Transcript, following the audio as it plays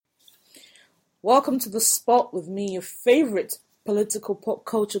Welcome to the spot with me, your favorite political pop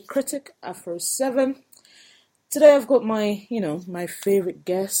culture critic, Afro7. Today I've got my favorite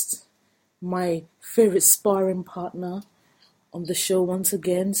guest, my favorite sparring partner on the show once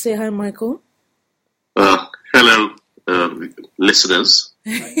again. Say hi, Michael. Hello, listeners.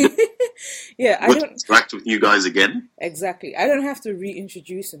 Yeah, I Good don't to interact with you guys again. exactly. I don't have to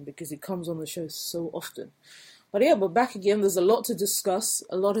reintroduce him because he comes on the show so often. But yeah, we're back again. There's a lot to discuss.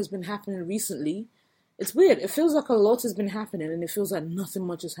 A lot has been happening recently. It's weird. It feels like a lot has been happening, and it feels like nothing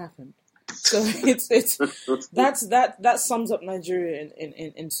much has happened. So that sums up Nigeria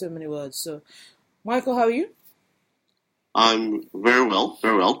in so many words. So, Michael, how are you? I'm very well,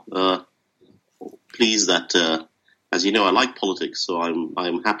 very well. Pleased that, as you know, I like politics, so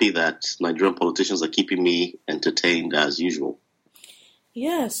I'm happy that Nigerian politicians are keeping me entertained as usual.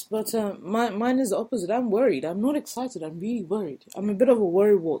 Yes, but mine is the opposite. I'm worried. I'm not excited. I'm really worried. I'm a bit of a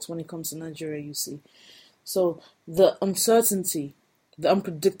worrywart when it comes to Nigeria, you see. So the uncertainty, the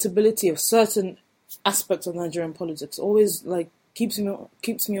unpredictability of certain aspects of Nigerian politics always keeps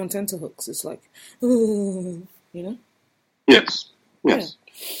me on tenterhooks. It's like, you know? Yes. Yeah.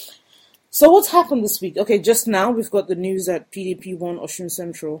 So what's happened this week? Okay, just now we've got the news that PDP won Osun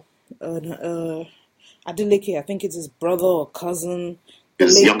Central. Adeleke, I think it's his brother or cousin.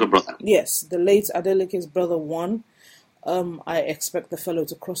 His younger brother. Yes, the late Adeleke's brother won. I expect the fellow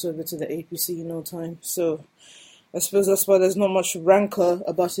to cross over to the APC in no time. So I suppose that's why there's not much rancor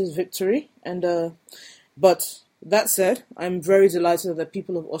about his victory. And but that said, I'm very delighted that the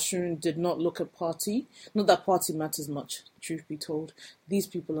people of Osun did not look at party. Not that party matters much, truth be told. These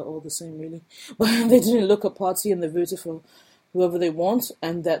people are all the same, really. But they didn't look at party and they voted for whoever they want,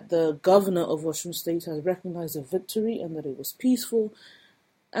 and that the governor of Osun State has recognized the victory and that it was peaceful,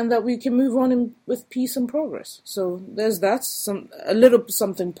 and that we can move on with peace and progress. So there's that. A little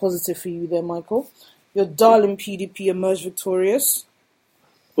something positive for you there, Michael. Your darling PDP emerged victorious.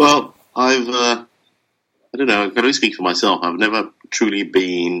 Well, I don't know, I can only speak for myself. I've never truly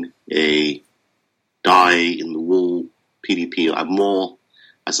been a die-in-the-wool PDP.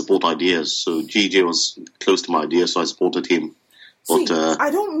 I support ideas. So GJ was close to my ideas, so I supported him. But, See,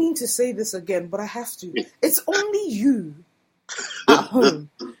 I don't mean to say this again, but I have to. It's only you at home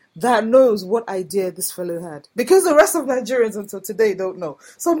that knows what idea this fellow had. Because the rest of Nigerians until today don't know.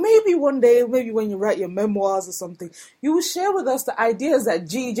 So maybe one day, maybe when you write your memoirs or something, you will share with us the ideas that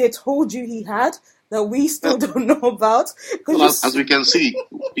GJ told you he had that we still don't know about. Well, as we can see,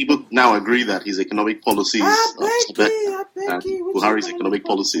 people now agree that his economic policies are better than Buhari's economic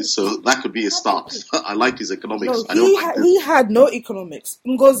policies. So that could be a start. I like his economics. No, he had no economics.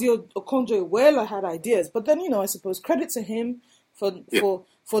 Ngozi Okonjo-Iweala had ideas, but then I suppose credit to him for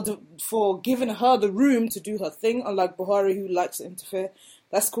giving her the room to do her thing. Unlike Buhari, who likes to interfere,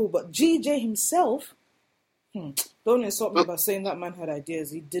 that's cool. But GJ himself. Don't insult me by saying that man had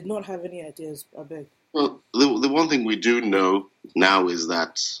ideas. He did not have any ideas, I beg. Well, the one thing we do know now is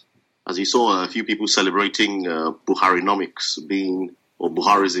that, as you saw, a few people celebrating Buharinomics or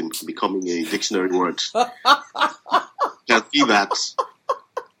Buharism becoming a dictionary word. You can see that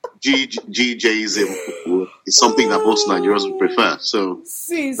GJism is something that most Nigerians would prefer. So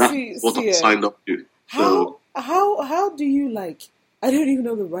that's what I signed up to. How do you like? I don't even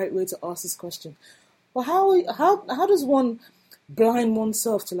know the right way to ask this question. Well, how does one blind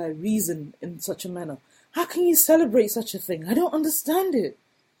oneself to reason in such a manner? How can you celebrate such a thing? I don't understand it.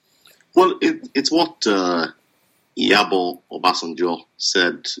 Well, it's what Iyabo Obasanjo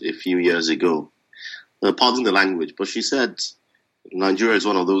said a few years ago. Pardon the language, but she said Nigeria is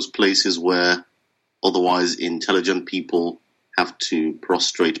one of those places where otherwise intelligent people have to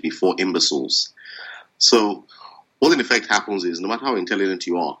prostrate before imbeciles. So what in effect happens is, no matter how intelligent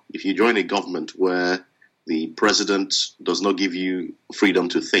you are, if you join a government where the president does not give you freedom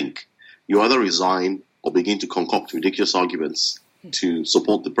to think, you either resign or begin to concoct ridiculous arguments to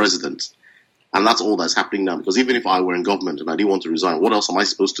support the president. And that's all that's happening now, because even if I were in government and I didn't want to resign, what else am I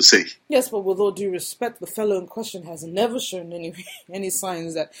supposed to say? Yes, but with all due respect, the fellow in question has never shown any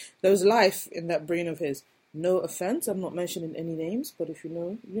signs that there's life in that brain of his. No offense, I'm not mentioning any names, but if you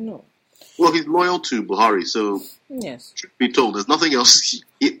know, you know. Well, he's loyal to Buhari, so yes. Truth be told, there's nothing else.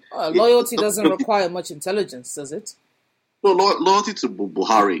 Loyalty doesn't require much intelligence, does it? Well, loyalty to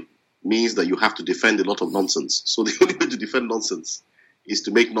Buhari means that you have to defend a lot of nonsense. So the only way to defend nonsense is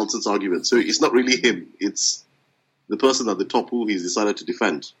to make nonsense arguments. So it's not really him. It's the person at the top who he's decided to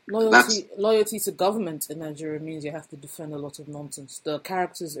defend. Loyalty to government in Nigeria means you have to defend a lot of nonsense. The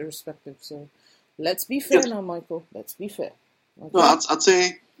character's irrespective. So let's be fair now, Michael. Let's be fair. Okay? No, I'd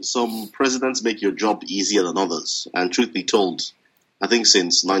say some presidents make your job easier than others. And truth be told, I think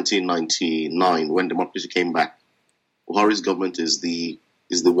since 1999, when democracy came back, Buhari's government is the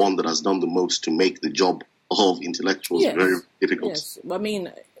one that has done the most to make the job of intellectuals very difficult. Yes, I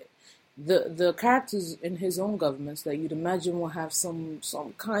mean, the characters in his own governments that you'd imagine will have some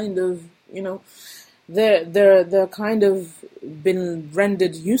kind of, they're kind of been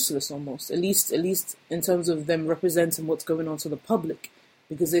rendered useless almost, at least in terms of them representing what's going on to the public,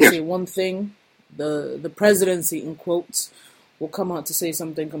 because they say one thing, the presidency in quotes will come out to say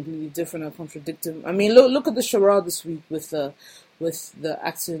something completely different and contradict him. I mean, look at the charade this week with the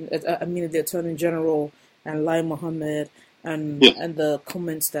the Attorney General and Lai Mohammed and the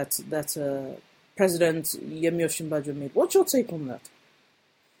comments that President Yemi Osinbajo made. What's your take on that?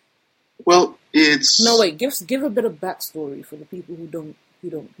 Well, give a bit of backstory for the people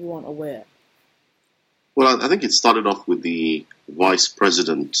who aren't aware. Well, I think it started off with the vice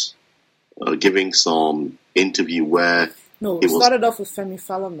president giving some interview where started off with Femi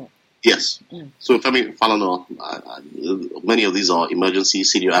Falana. Yes. So Femi Falana, many of these are emergency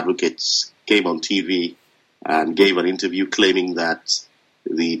senior advocates, came on TV and gave an interview claiming that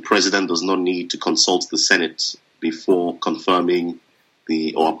the president does not need to consult the Senate before confirming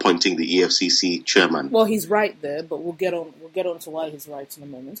or appointing the EFCC chairman. Well, he's right there, but we'll get on to why he's right in a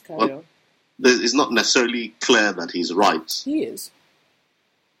moment. Carry on. It's not necessarily clear that he's right. He is.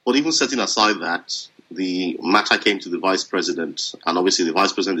 But even setting aside that, the matter came to the vice president, and obviously the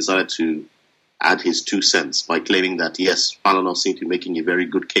vice president decided to add his 2 cents by claiming that, yes, Falana seemed to be making a very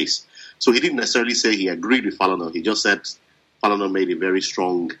good case. So he didn't necessarily say he agreed with Falana. He just said Falana made a very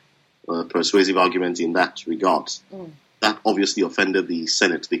strong, persuasive argument in that regard. That obviously offended the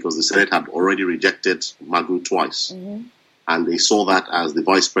Senate because the Senate had already rejected Magu twice. Mm-hmm. And they saw that as the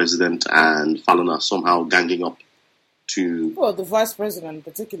vice president and Falana somehow ganging up to... Well, the vice president in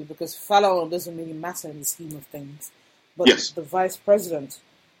particular, because Falana doesn't really matter in the scheme of things. But the vice president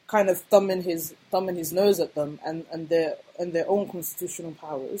kind of thumbing his nose at them and their own constitutional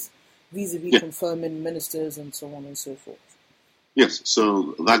powers, vis-a-vis confirming ministers and so on and so forth. Yes,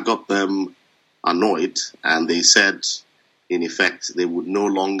 so that got them annoyed, and they said, in effect, they would no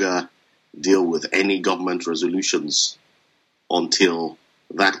longer deal with any government resolutions until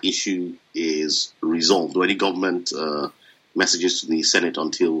that issue is resolved, or any government messages to the Senate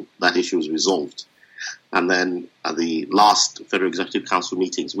until that issue is resolved. And then at the last Federal Executive Council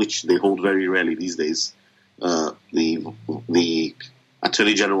meetings, which they hold very rarely these days, the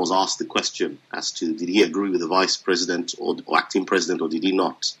Attorney General was asked the question as to did he agree with the Vice President or acting President, or did he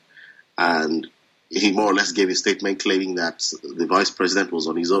not? And he more or less gave a statement claiming that the Vice President was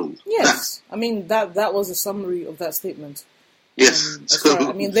on his own. Yes, I mean that was a summary of that statement. Yes,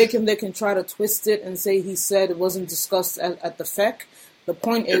 they can try to twist it and say he said it wasn't discussed at the FEC. The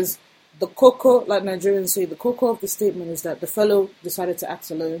point is, the cocoa, like Nigerians say, the cocoa of the statement is that the fellow decided to act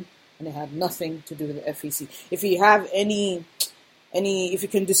alone, and it had nothing to do with the FEC. If you have if you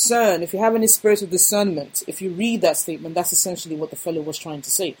can discern, if you have any spirit of discernment, if you read that statement, that's essentially what the fellow was trying to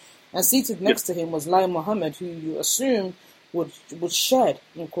say. And seated next to him was Lai Mohammed, who you assume would shed,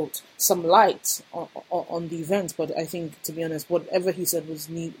 in quote, some light on the events. But I think, to be honest, whatever he said was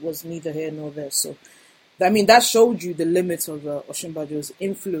neither here nor there. So, I mean, that showed you the limits of Osinbajo's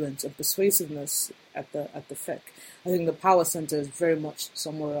influence and persuasiveness at the FEC. I think the power center is very much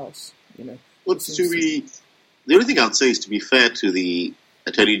somewhere else. But the only thing I'd say is, to be fair to the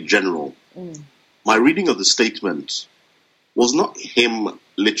Attorney General, my reading of the statement was not him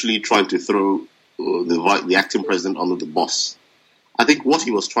literally trying to throw the acting president under the bus. I think what he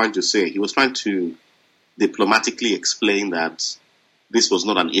was trying to say, he was trying to diplomatically explain that this was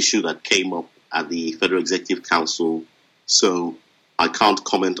not an issue that came up at the Federal Executive Council, so I can't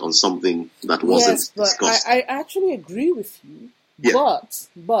comment on something that wasn't discussed. I actually agree with you. Yeah.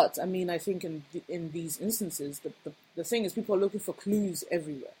 But I mean, I think in these instances, the thing is, people are looking for clues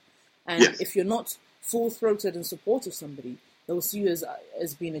everywhere, and if you're not full-throated in support of somebody, they will see you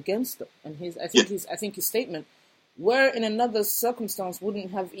as being against them. And I think his statement, where in another circumstance wouldn't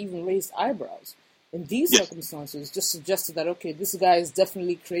have even raised eyebrows, in these circumstances, just suggested that this guy is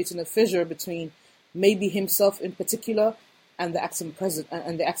definitely creating a fissure between maybe himself in particular and the acting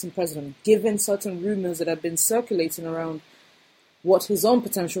president, given certain rumors that have been circulating around what his own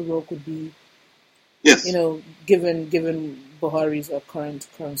potential role could be. Yes. Given Buhari's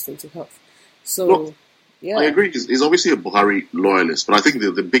current state of health. So, I agree. He's obviously a Buhari loyalist, but I think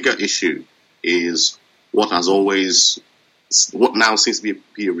the bigger issue is what now seems to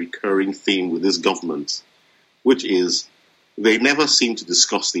be a recurring theme with this government, which is they never seem to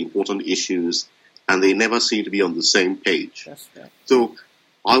discuss the important issues, and they never seem to be on the same page. That's right. So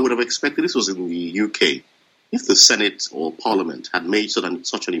I would have expected, this was in the UK, if the Senate or Parliament had made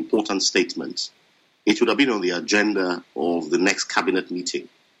such an important statement, it would have been on the agenda of the next cabinet meeting.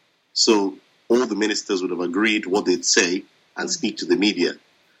 So all the ministers would have agreed what they'd say and speak to the media.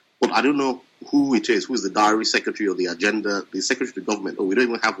 But I don't know who it is, who is the diary secretary or the agenda, the secretary of the government. Oh, we don't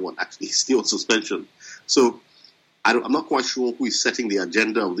even have one, actually. He's still on suspension. So I'm not quite sure who is setting the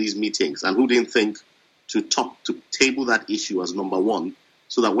agenda of these meetings and who didn't think to table that issue as number one,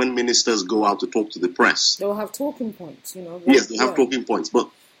 so that when ministers go out to talk to the press, they'll have talking points, Yes, they have talking points. But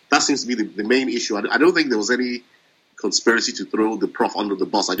that seems to be the main issue. I don't think there was any conspiracy to throw the prof under the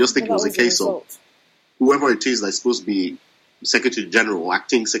bus. I just think it was a case of whoever it is that's supposed to be Secretary General or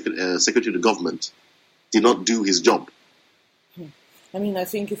acting Secretary of the government did not do his job. I mean, I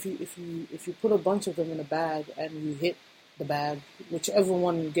think if you put a bunch of them in a bag and you hit the bag, whichever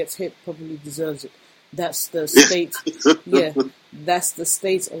one gets hit probably deserves it. That's the state. Yeah, that's the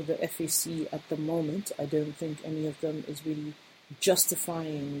state of the FAC at the moment. I don't think any of them is really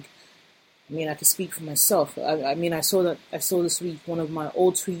justifying. I mean, I can speak for myself. I saw this week one of my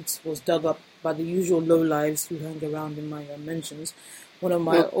old tweets was dug up by the usual lowlives who hang around in my mentions. One of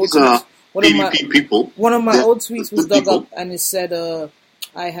my old tweets was dug up, and it said,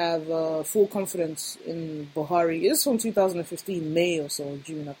 "I have full confidence in Buhari." It's from 2015, May or so,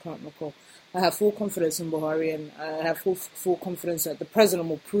 June. I can't recall. I have full confidence in Buhari, and I have full confidence that the president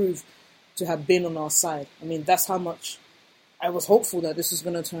will prove to have been on our side. I mean, that's how much I was hopeful that this was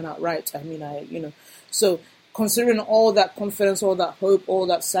going to turn out right. I mean, so considering all that confidence, all that hope, all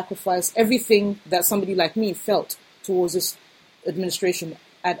that sacrifice, everything that somebody like me felt towards this administration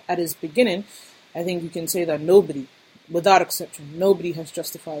at its beginning, I think you can say that nobody, without exception, nobody has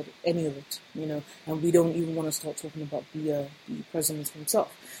justified any of it, and we don't even want to start talking about the president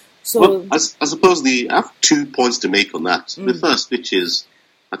himself. So, well, I suppose I have 2 points to make on that. The first, which is,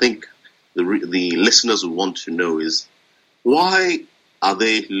 I think the listeners will want to know, is why are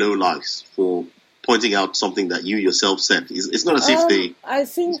they lowlives for pointing out something that you yourself said? It's not as if they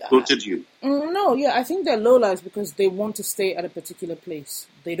quoted you. No, yeah, I think they're lowlives because they want to stay at a particular place.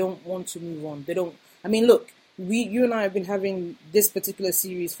 They don't want to move on. They don't. I mean, look, you and I have been having this particular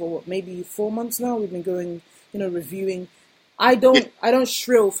series for maybe 4 months now. We've been going, reviewing. I don't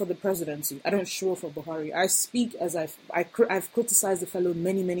shrill for the presidency. I don't shrill for Buhari. I speak as I've criticized the fellow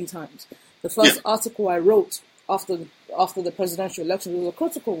many, many times. The first article I wrote after the presidential election was a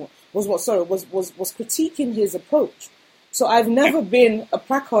critical one. Was critiquing his approach. So I've never been a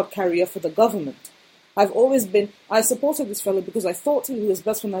placard carrier for the government. I've always been. I supported this fellow because I thought he was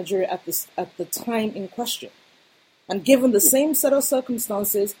best for Nigeria at the time in question. And given the same set of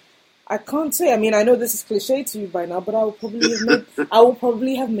circumstances, I can't say. I mean, I know this is cliche to you by now, but I will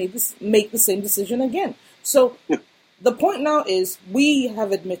probably have make the same decision again. So the point now is we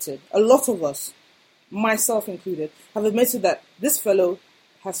have admitted, a lot of us, myself included, have admitted that this fellow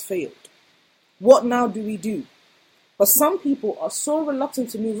has failed. What now do we do? But some people are so reluctant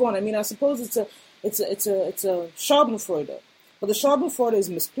to move on. I mean, I suppose it's a Schadenfreude, but the Schadenfreude is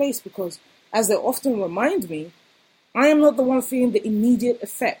misplaced because, as they often remind me, I am not the one feeling the immediate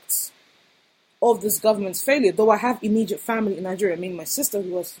effects of this government's failure, though I have immediate family in Nigeria. I mean, my sister,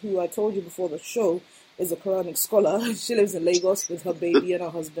 who I told you before the show, is a Quranic scholar. She lives in Lagos with her baby and her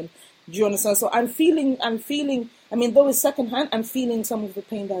husband. Do you understand? So I'm feeling, I mean, though it's secondhand, I'm feeling some of the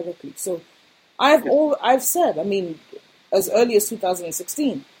pain directly. So I've said, I mean, as early as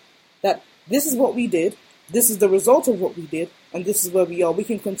 2016, that this is what we did, this is the result of what we did, and this is where we are. We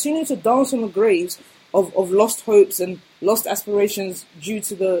can continue to dance on the graves of lost hopes and lost aspirations due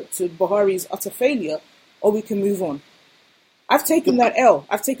to Buhari's utter failure, or we can move on. I've taken that L.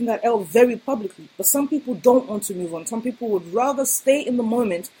 I've taken that L very publicly, but some people don't want to move on. Some people would rather stay in the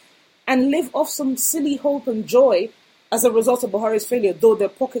moment and live off some silly hope and joy as a result of Buhari's failure, though their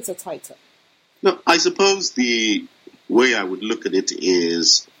pockets are tighter. No, I suppose the way I would look at it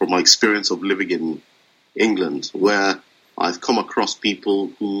is from my experience of living in England, where I've come across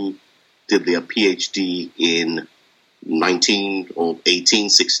people who did their PhD in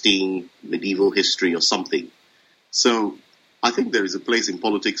 1816 medieval history or something. So I think there is a place in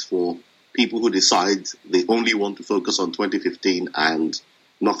politics for people who decide they only want to focus on 2015 and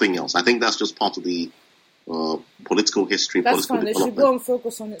nothing else. I think that's just part of the political history. That's fine. They should go and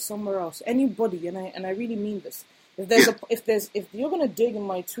focus on it somewhere else. Anybody, and I really mean this. If you're going to dig in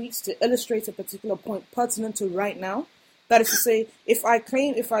my tweets to illustrate a particular point pertinent to right now, that is to say, if I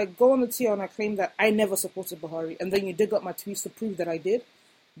go on the TR and I claim that I never supported Buhari, and then you dig up my tweets to prove that I did,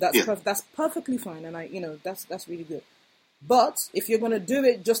 that's perfectly fine, and that's really good. But if you're going to do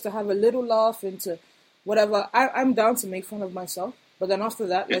it just to have a little laugh into whatever, I'm down to make fun of myself. But then after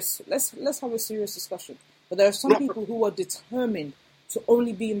that, let's have a serious discussion. But there are some people who are determined to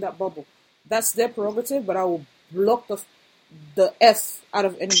only be in that bubble. That's their prerogative, but I will block the F out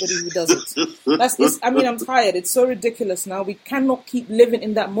of anybody who does it. I'm tired. It's so ridiculous now. We cannot keep living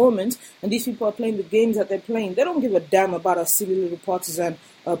in that moment, and these people are playing the games that they're playing. They don't give a damn about our silly little partisan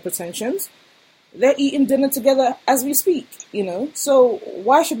pretensions. They're eating dinner together as we speak, So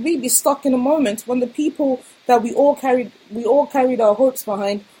why should we be stuck in a moment when the people that we all carried our hopes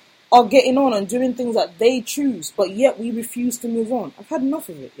behind are getting on and doing things that they choose, but yet we refuse to move on? I've had enough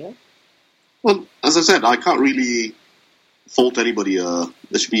of it, yeah? Well, as I said, I can't really fault anybody. There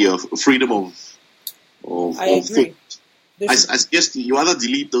should be a freedom of I agree. I suggest you either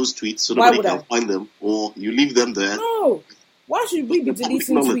delete those tweets so nobody can find them, or you leave them there. No. Why should we be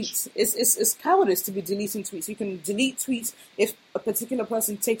deleting tweets? It's cowardice to be deleting tweets. You can delete tweets if a particular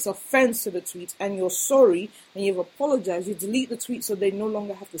person takes offense to the tweet and you're sorry and you've apologized. You delete the tweet so they no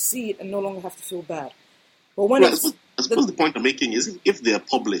longer have to see it and no longer have to feel bad. But when I suppose the point I'm making is if they're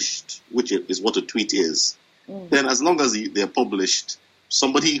published, which is what a tweet is, then as long as they're published,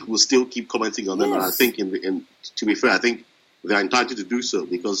 somebody will still keep commenting on them. Yes. And I think, to be fair, I think they're entitled to do so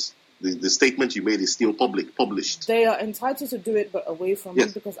because the statement you made is still published. They are entitled to do it, but away from me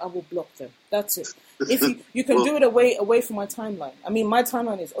because I will block them. That's it. If you can do it away from my timeline. I mean, my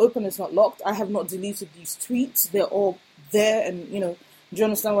timeline is open; it's not locked. I have not deleted these tweets; they're all there, and do you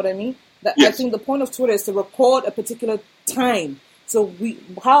understand what I mean? I think the point of Twitter is to record a particular time. So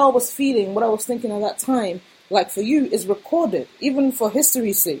how I was feeling, what I was thinking at that time, like for you, is recorded, even for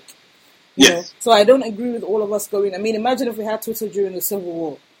history's sake. You know? So I don't agree with all of us going. I mean, imagine if we had Twitter during the Civil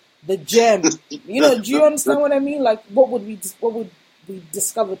War. The gem, do you understand what I mean? Like, what would we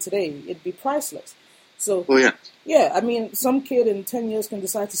discover today? It'd be priceless. So, I mean, some kid in 10 years can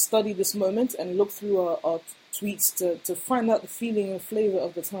decide to study this moment and look through our tweets to find out the feeling and flavor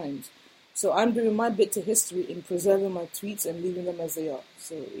of the times. So I'm doing my bit to history in preserving my tweets and leaving them as they are.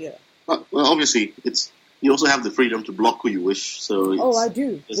 So, yeah. Well, obviously, you also have the freedom to block who you wish. So I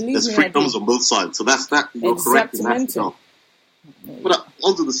do. There's freedoms on both sides. So that's that. You're correct in that stuff. But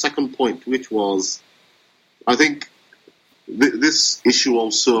on to the second point, which was, I think this issue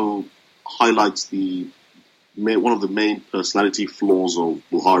also highlights one of the main personality flaws of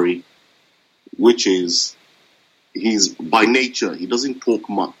Buhari, which is by nature, he doesn't talk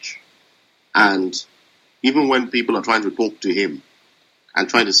much. And even when people are trying to talk to him and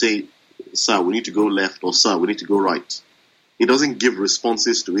trying to say, sir, we need to go left, or sir, we need to go right, he doesn't give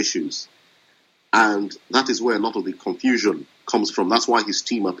responses to issues. And that is where a lot of the confusion comes from. That's why his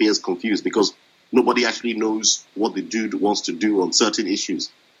team appears confused, because nobody actually knows what the dude wants to do on certain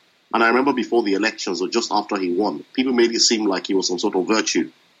issues. And I remember before the elections, or just after he won, people made it seem like he was some sort of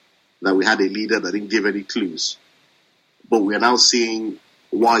virtue, that we had a leader that didn't give any clues. But we are now seeing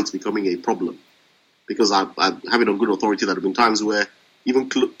why it's becoming a problem. Because I have it on good authority that there have been times where even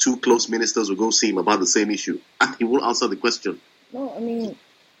two close ministers will go see him about the same issue, and he won't answer the question. No, I mean...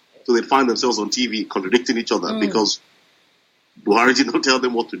 So they'd find themselves on TV contradicting each other because Buhari did not tell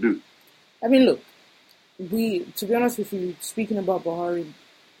them what to do. I mean, look, to be honest with you, speaking about Buhari,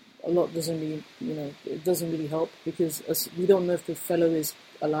 a lot doesn't really, it doesn't really help, because we don't know if the fellow is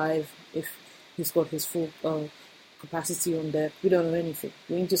alive, if he's got his full capacity on deck. We don't know anything.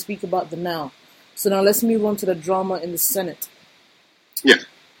 We need to speak about the now. So now let's move on to the drama in the Senate. Yeah.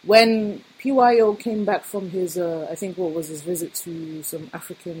 When PYO came back from his, I think what was his visit to some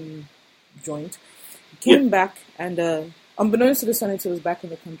African joint, he came back and, unbeknownst to the senator, was back in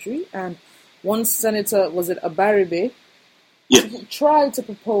the country, and one senator, was it Abaribe, tried to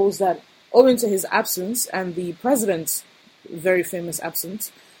propose that, owing to his absence and the president's very famous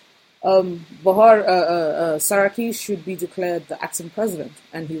absence, Saraki should be declared the acting president,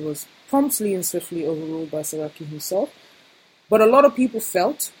 and he was promptly and swiftly overruled by Saraki himself. But a lot of people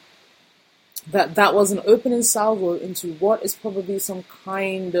felt that was an opening salvo into what is probably some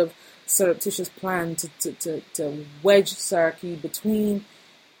kind of surreptitious plan to wedge Saraki between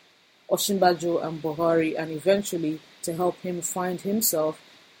Osinbajo and Buhari, and eventually to help him find himself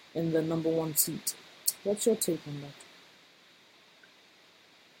in the number one seat. What's your take on that?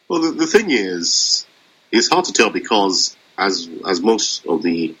 Well, the thing is, it's hard to tell because, as most of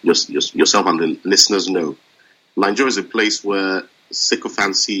yourself and the listeners know, Nigeria is a place where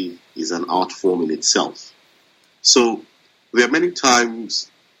sycophancy is an art form in itself. So there are many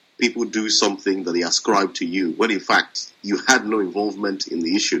times people do something that they ascribe to you, when in fact you had no involvement in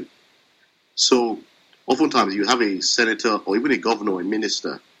the issue. So oftentimes you have a senator or even a governor or a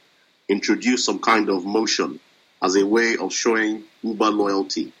minister introduce some kind of motion as a way of showing uber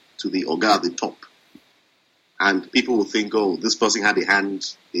loyalty to the Oga at the top. And people will think, oh, this person had a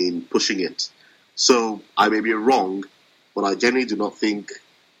hand in pushing it. So I may be wrong, but I genuinely do not think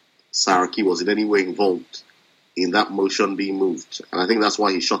Saraki was in any way involved in that motion being moved. And I think that's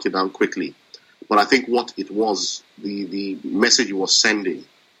why he shut it down quickly. But I think what it was, the message he was sending,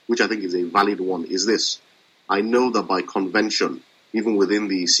 which I think is a valid one, is this. I know that by convention, even within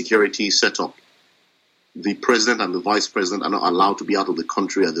the security setup, the president and the vice president are not allowed to be out of the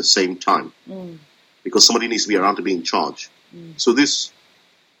country at the same time. Because somebody needs to be around to be in charge. So this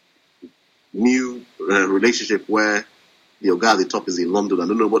new relationship where the guy at the top is in London, I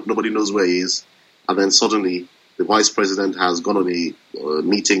don't know what, nobody knows where he is, and then suddenly the vice president has gone on a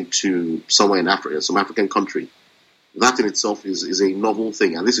meeting to somewhere in Africa, some African country. That in itself is a novel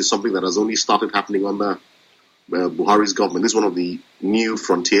thing, and this is something that has only started happening under Buhari's government. This is one of the new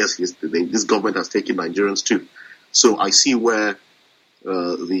frontiers this government has taken Nigerians to. So I see where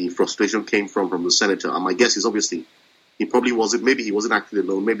the frustration came from the senator, and my guess is obviously he probably wasn't, maybe he wasn't actually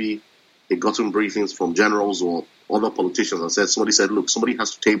alone, maybe he'd gotten briefings from generals or other politicians and somebody said, look, somebody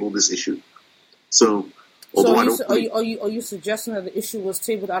has to table this issue. So, are you suggesting that the issue was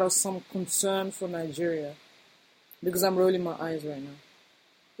tabled out of some concern for Nigeria? Because I'm rolling my eyes right now.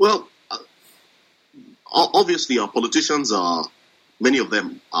 Well, obviously our politicians many of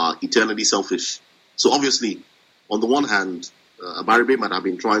them are eternally selfish. So obviously, on the one hand, Baribe might have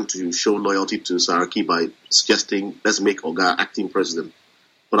been trying to show loyalty to Saraki by suggesting, let's make Oga acting president.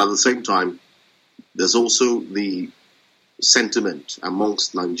 But at the same time, there's also the sentiment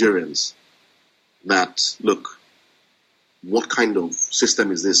amongst Nigerians that, look, what kind of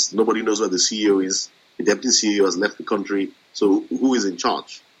system is this? Nobody knows where the CEO is. The deputy CEO has left the country. So who is in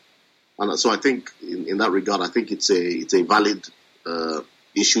charge? And so I think in that regard, I think it's a valid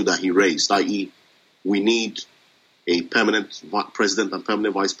issue that he raised, i.e. we need a permanent president and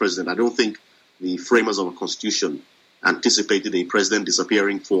permanent vice president. I don't think the framers of a constitution anticipated a president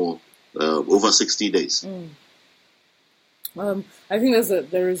disappearing for over 60 days. I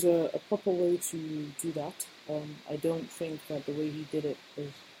think there is a proper way to do that. I don't think that the way he did it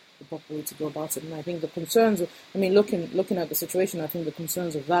is the proper way to go about it. And I think the concerns, looking at the situation, I think the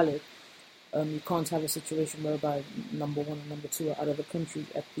concerns are valid. You can't have a situation whereby number one and number two are out of the country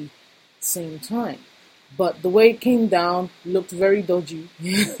at the same time. But the way it came down looked very dodgy,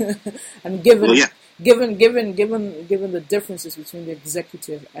 and given the differences between the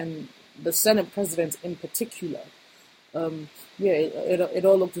executive and the Senate president in particular, it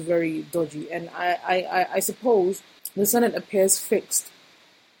all looked very dodgy. And I suppose the Senate appears fixed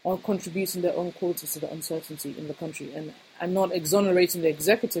on contributing their own quotas to the uncertainty in the country. And I'm not exonerating the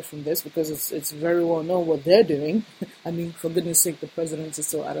executive from this because it's very well known what they're doing. I mean, for goodness sake, the president is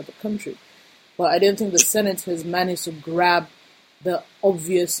still out of the country. But I don't think the Senate has managed to grab the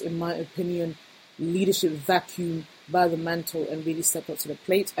obvious, in my opinion, leadership vacuum by the mantle and really step up to the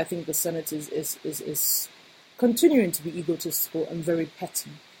plate. I think the Senate is continuing to be egotistical and very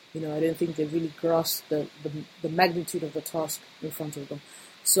petty. I don't think they really grasp the magnitude of the task in front of them.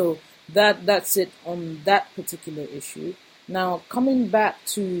 So that's it on that particular issue. Now, coming back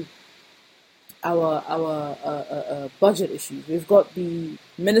to our budget issues, we've got the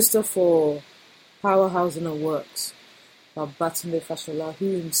Minister for Power, Housing and Works, Babatunde Fashola, who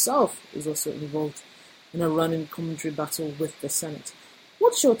himself is also involved in a running commentary battle with the Senate.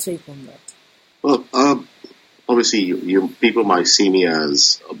 What's your take on that? Well, obviously, you people might see me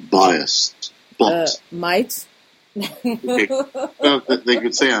as biased, but might. Okay. They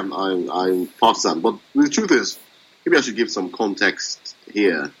could say I'm partisan, but the truth is, maybe I should give some context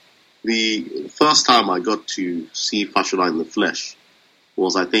here. The first time I got to see Fashola in the flesh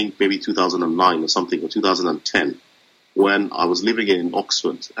was, I think, maybe 2009 or something, or 2010, when I was living in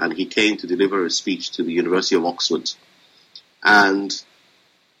Oxford, and he came to deliver a speech to the University of Oxford. And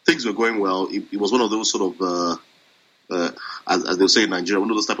things were going well. It was one of those sort of, as they say in Nigeria,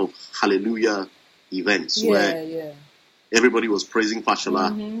 one of those type of hallelujah events where everybody was praising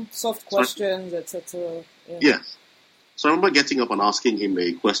Fashola. Soft questions, etc. Yes. So I remember getting up and asking him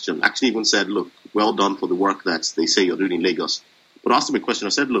a question. Actually even said, look, well done for the work that they say you're doing in Lagos. But I asked him a question. I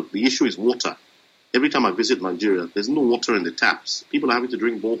said, look, the issue is water. Every time I visit Nigeria, there's no water in the taps. People are having to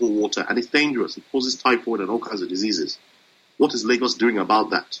drink borehole water, and it's dangerous. It causes typhoid and all kinds of diseases. What is Lagos doing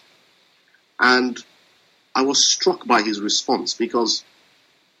about that? And I was struck by his response, because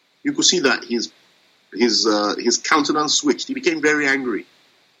you could see that his countenance switched. He became very angry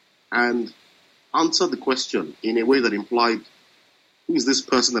and answered the question in a way that implied, who is this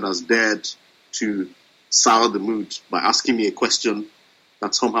person that has dared to sour the mood by asking me a question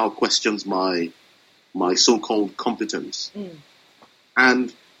that somehow questions my so-called competence?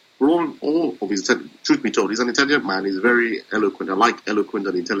 And for all of his, truth be told, he's an intelligent man. He's very eloquent. I like eloquent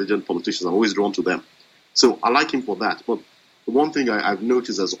and intelligent politicians. I'm always drawn to them. So I like him for that. But the one thing I've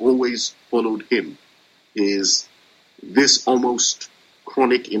noticed has always followed him is this almost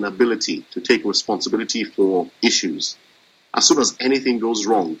chronic inability to take responsibility for issues. As soon as anything goes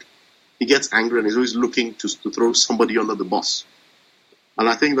wrong, he gets angry and he's always looking to throw somebody under the bus. And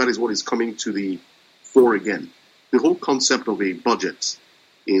I think that is what is coming to the fore again. The whole concept of a budget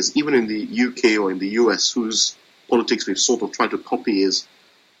is, even in the UK or in the US, whose politics we've sort of tried to copy, is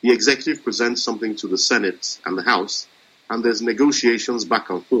the executive presents something to the Senate and the House, and there's negotiations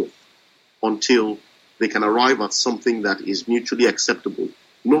back and forth until they can arrive at something that is mutually acceptable.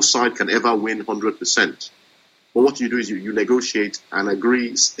 No side can ever win 100%. But what you do is you negotiate and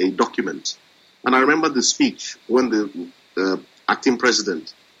agree a document. And I remember the speech when the acting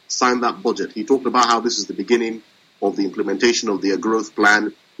president signed that budget. He talked about how this is the beginning of the implementation of their growth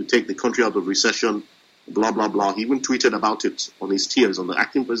plan to take the country out of recession, blah, blah, blah. He even tweeted about it on his tiers, on the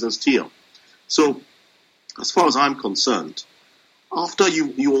acting president's tier. So, as far as I'm concerned, after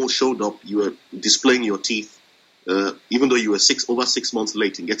you all showed up, you were displaying your teeth, even though you were over 6 months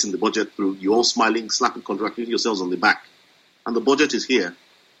late in getting the budget through, you all smiling, slapping, congratulating yourselves on the back. And the budget is here.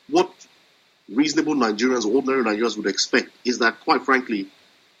 What reasonable Nigerians, ordinary Nigerians would expect is that, quite frankly,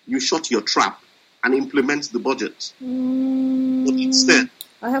 you shut your trap and implement the budget. But instead,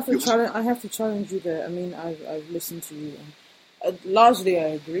 I have to challenge you there. I mean, I've listened to you, and largely I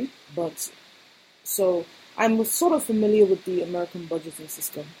agree. But so I'm sort of familiar with the American budgeting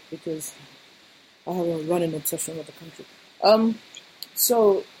system because I have a running obsession with the country.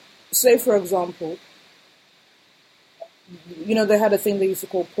 So, say for example, they had a thing they used to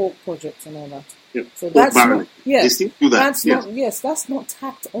call pork projects and all that. Yeah. So that's not, yes, they still do that. That's not, yes, that's not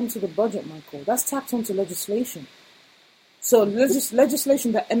tacked onto the budget, Michael. That's tacked onto legislation. So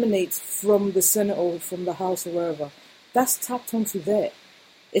legislation that emanates from the Senate or from the House or wherever, that's tacked onto there.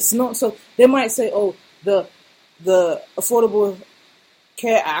 It's not, so they might say, oh, the Affordable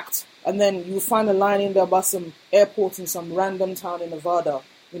Care Act, and then you find a line in there about some airport in some random town in Nevada,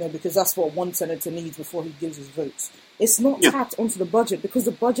 because that's what one senator needs before he gives his votes. It's not tacked onto the budget because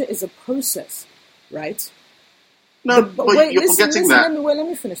the budget is a process, right? No, but you're forgetting that. Let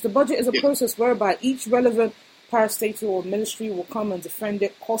me finish. The budget is a process whereby each relevant parastatal or ministry will come and defend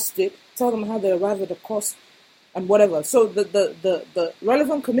it, cost it, tell them how they arrive at the cost, and whatever. So the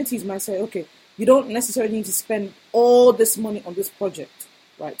relevant committees might say, okay, you don't necessarily need to spend all this money on this project,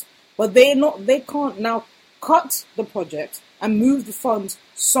 right? But they can't now cut the project and move the funds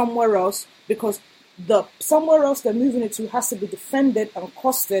somewhere else because the somewhere else they're moving it to has to be defended and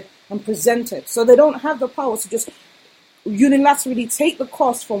costed and presented. So they don't have the power to just unilaterally take the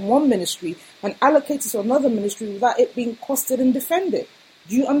cost from one ministry and allocate it to another ministry without it being costed and defended.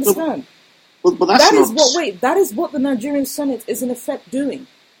 Do you understand? But that is what the Nigerian Senate is in effect doing.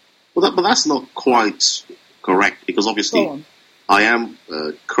 But that's not quite correct because obviously I am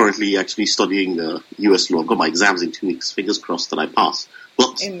currently actually studying US law. I've got my exams in 2 weeks. Fingers crossed that I pass.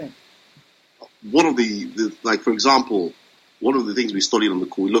 But Amen. One of for example, one of the things we studied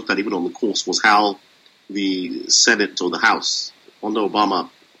we looked at even on the course was how the Senate or the House under Obama,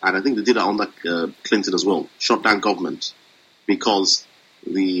 and I think they did it under Clinton as well, shut down government because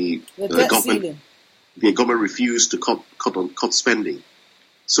the government refused to cut spending.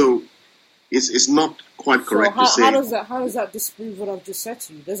 So it's not quite correct to say. How does that disprove what I've just said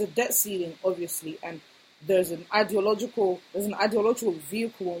to you? There's a debt ceiling, obviously, and there's an ideological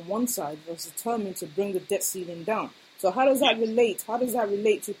vehicle on one side that's determined to bring the debt ceiling down. So how does that relate? How does that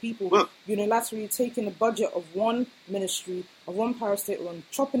relate to people unilaterally taking the budget of one ministry, of one parastatal, and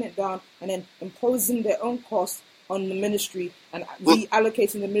chopping it down, and then imposing their own costs on the ministry and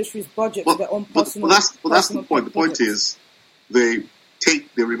reallocating the ministry's budget to their own personal? That's the point. The point is they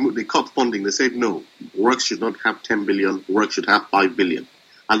cut funding. They said no, work should not have 10 billion. Work should have 5 billion.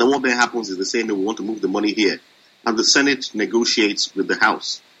 And then what then happens is they say, no, we want to move the money here. And the Senate negotiates with the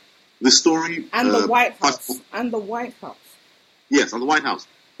House. The story... And the White House. And the White House. Yes, and the White House.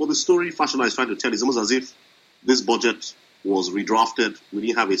 Well, the story Fashola is trying to tell is almost as if this budget was redrafted, we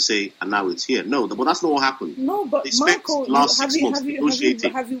didn't have a say, and now it's here. No, but that's not what happened. No, but Michael, have you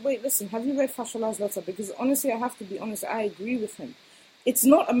read Fashola's letter? Because honestly, I have to be honest, I agree with him. It's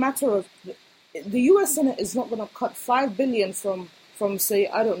not a matter of... The US Senate is not going to cut $5 billion from say,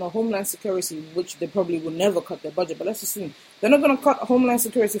 I don't know, Homeland Security, which they probably will never cut their budget, but let's assume they're not going to cut Homeland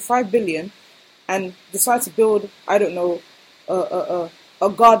Security $5 billion and decide to build, I don't know, a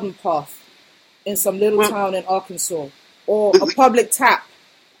garden path in some little town in Arkansas, or a public tap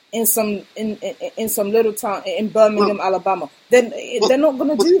in some little town in Birmingham, Alabama. Then they're not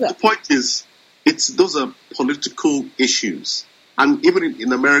going to do that. The point is, those are political issues, and even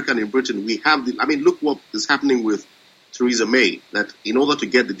in America and in Britain, we have look what is happening with Theresa May. That in order to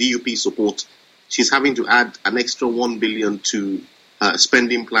get the DUP support, she's having to add an extra $1 billion to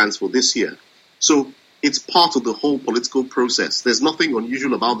spending plans for this year. So it's part of the whole political process. There's nothing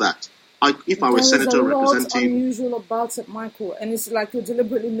unusual about that. If I were a senator representing... There's unusual about it, Michael, and it's like you're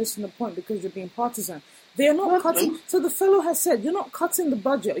deliberately missing the point because you're being partisan. They're not cutting... So the fellow has said, you're not cutting the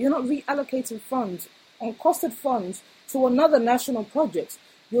budget, you're not reallocating funds, uncosted funds, to another national project.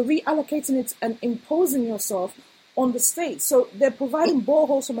 You're reallocating it and imposing yourself on the state. So they're providing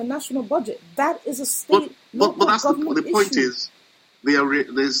boreholes from a national budget. That is a state local government issue. The point is,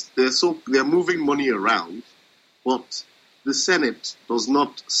 they're moving money around, but the Senate does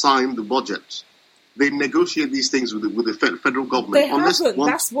not sign the budget. They negotiate these things with the federal government. They haven't.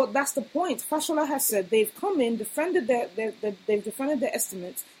 That's the point. Fashola has said they've come in, defended they've defended their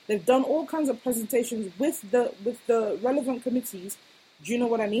estimates. They've done all kinds of presentations with the relevant committees. Do you know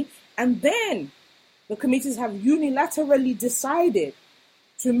what I mean? And then the committees have unilaterally decided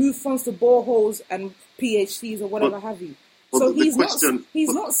to move funds to boreholes and PhDs or whatever have you. So he's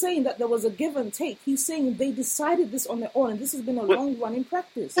not saying that there was a give and take. He's saying they decided this on their own, and this has been a long-running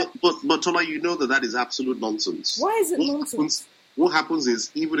practice. But Tola, you know that is absolute nonsense. Why is it nonsense? What happens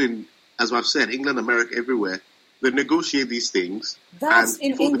is, even in, as I've said, England, America, everywhere, they negotiate these things. That's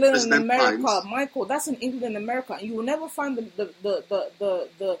in England and America, Michael. That's in England and America, and you will never find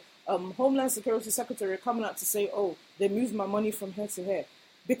the Homeland Security Secretary coming out to say, "Oh, they moved my money from here to here."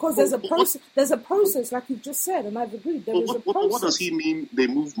 Because there's a process. There's a process, like you've just said, and I've agreed. There is a process. What does he mean? They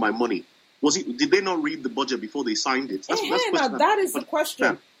moved my money? Did they not read the budget before they signed it? Now that is the question.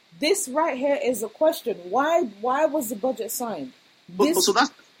 Yeah. This right here is a question. Why was the budget signed? That's this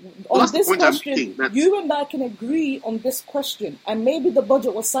the point question, I'm making. you and I can agree on this question, and maybe the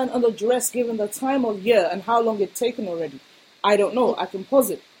budget was signed under duress given the time of year and how long it's taken already. I don't know. I can pose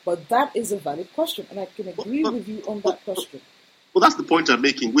it, but that is a valid question, and I can agree with you on that question. Well, that's the point I'm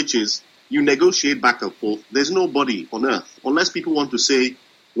making, which is you negotiate back and forth. There's nobody on earth, unless people want to say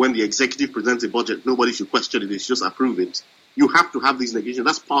when the executive presents a budget, nobody should question it, they should just approve it. You have to have these negotiations.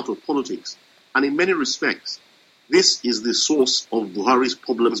 That's part of politics. And in many respects, this is the source of Buhari's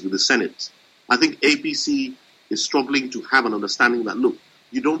problems with the Senate. I think APC is struggling to have an understanding that, look,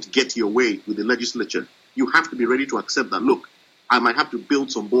 you don't get your way with the legislature. You have to be ready to accept that, look, I might have to build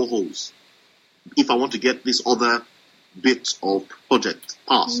some boreholes if I want to get this other bit of project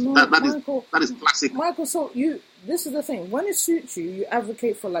passed. No, that is classic. Michael, so this is the thing. When it suits you, you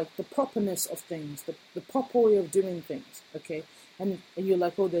advocate for like the properness of things, the proper way of doing things. Okay, and you're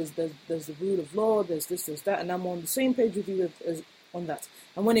like, oh, there's the rule of law, there's this, there's that, and I'm on the same page with you on that.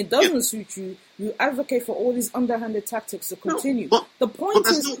 And when it doesn't suit you, you advocate for all these underhanded tactics to continue. No, the point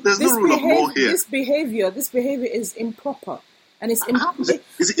is, this behavior is improper. And it's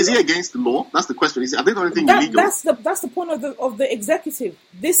is he against the law? That's the question. Are they doing anything illegal? That's the point of the executive.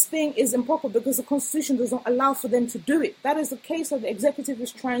 This thing is improper because the Constitution does not allow for them to do it. That is the case that the executive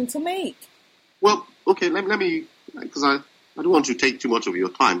is trying to make. Well, okay, let me, because I don't want to take too much of your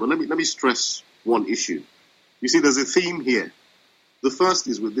time, but let me stress one issue. You see, there's a theme here. The first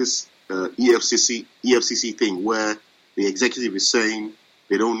is with this EFCC thing where the executive is saying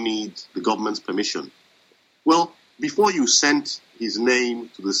they don't need the government's permission. Well, before you sent his name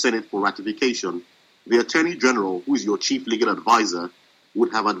to the Senate for ratification, the Attorney General, who is your chief legal advisor,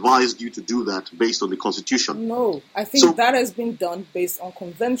 would have advised you to do that based on the Constitution. No, I think that has been done based on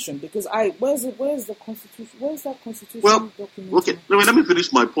convention. Because where's the Constitution? Where's that Constitution document? Okay, let me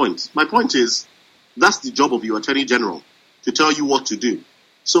finish my point. My point is, that's the job of your Attorney General, to tell you what to do.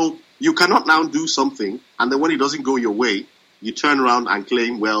 So you cannot now do something, and then when it doesn't go your way, you turn around and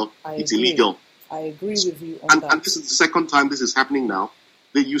claim, well, it's illegal. I agree with you on that. And this is the second time this is happening now.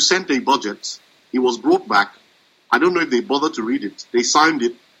 That you sent a budget, it was brought back. I don't know if they bothered to read it. They signed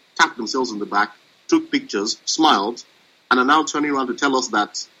it, tapped themselves on the back, took pictures, smiled, and are now turning around to tell us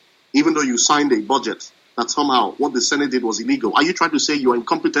that even though you signed a budget, that somehow what the Senate did was illegal. Are you trying to say you are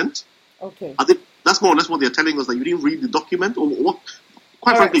incompetent? Okay. That's more or less what they're telling us, that you didn't read the document? Or what?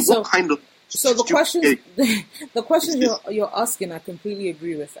 Quite frankly, what kind of... So the questions you're asking, I completely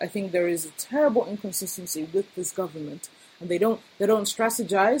agree with. I think there is a terrible inconsistency with this government, and they don't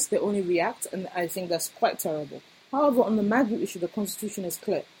strategize. They only react, and I think that's quite terrible. However, on the Magu issue, the Constitution is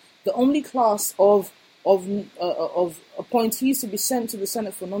clear. The only class of appointees to be sent to the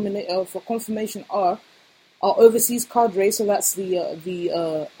Senate for confirmation are overseas cadres. So that's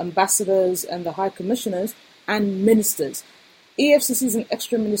the ambassadors and the high commissioners and ministers. EFCC is an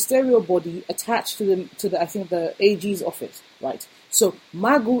extra ministerial body attached to the I think the AG's office, right? So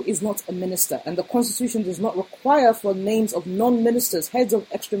Magu is not a minister, and the Constitution does not require for names of non-ministers, heads of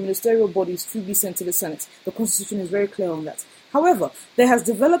extra ministerial bodies, to be sent to the Senate. The Constitution is very clear on that. However, there has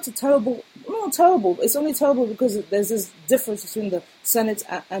developed it's only terrible because there's this difference between the Senate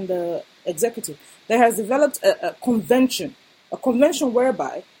and the executive. There has developed a convention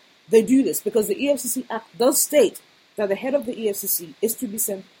whereby they do this because the EFCC Act does state that the head of the EFCC is to be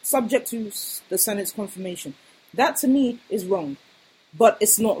sent subject to the Senate's confirmation. That to me is wrong, but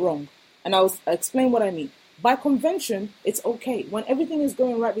it's not wrong. And I'll explain what I mean. By convention, it's okay. When everything is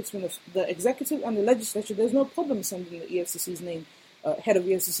going right between the executive and the legislature, there's no problem sending the EFCC's name, head of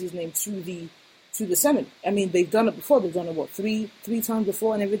EFCC's name to the Senate. I mean, they've done it before. They've done it, three times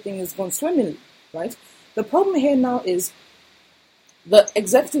before, and everything has gone swimmingly, right? The problem here now is the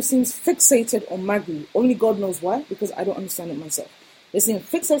executive seems fixated on Magu. Only God knows why, because I don't understand it myself. They seem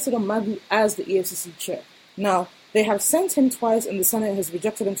fixated on Magu as the EFCC chair. Now, they have sent him twice, and the Senate has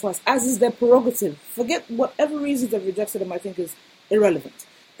rejected him twice, as is their prerogative. Forget whatever reasons they've rejected him, I think is irrelevant.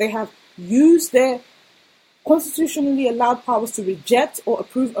 They have used their constitutionally allowed powers to reject or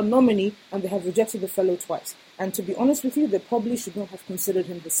approve a nominee, and they have rejected the fellow twice. And to be honest with you, they probably should not have considered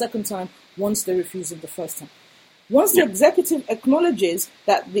him the second time once they refused him the first time. Once the executive acknowledges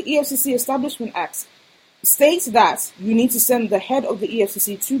that the EFCC Establishment Act states that you need to send the head of the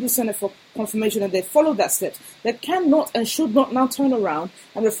EFCC to the Senate for confirmation, and they follow that step, they cannot and should not now turn around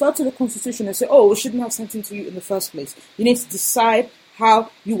and refer to the Constitution and say, oh, we shouldn't have sent him to you in the first place. You need to decide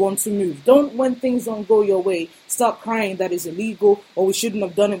how you want to move. Don't, when things don't go your way, start crying that is illegal or we shouldn't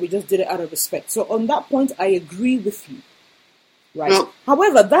have done it, we just did it out of respect. So on that point, I agree with you. Right. No.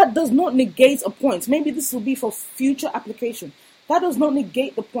 However, that does not negate a point. Maybe this will be for future application. That does not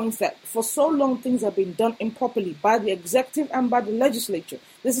negate the point that for so long things have been done improperly by the executive and by the legislature.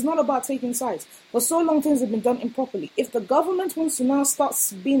 This is not about taking sides. For so long things have been done improperly. If the government wants to now start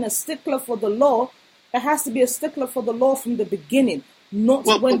being a stickler for the law, it has to be a stickler for the law from the beginning, not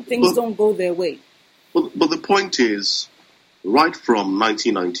when things don't go their way. But the point is, right from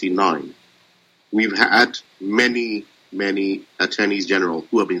 1999, we've had many attorneys general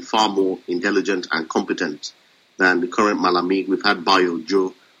who have been far more intelligent and competent than the current Malami. We've had Bayo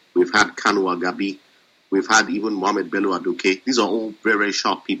Joe, we've had Kanu Agabi, we've had even Mohamed Bello Aduke. These are all very, very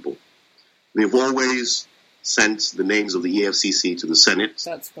sharp people. They've always sent the names of the EFCC to the Senate.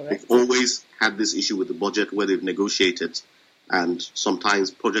 That's correct. They've always had this issue with the budget where they've negotiated, and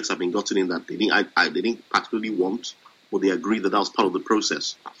sometimes projects have been gotten in that they didn't particularly want, but they agreed that was part of the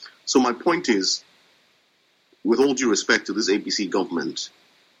process. So my point is, with all due respect to this APC government,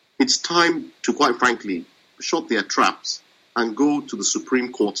 it's time to, quite frankly, shut their traps and go to the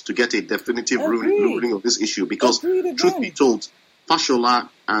Supreme Court to get a definitive ruling of this issue. Because, truth be told, Fashola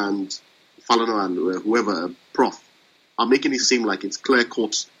and Falana and whoever, Prof, are making it seem like it's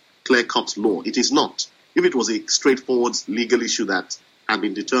clear-cut law. It is not. If it was a straightforward legal issue that had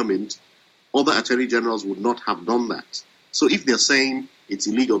been determined, other attorney generals would not have done that. So if they're saying it's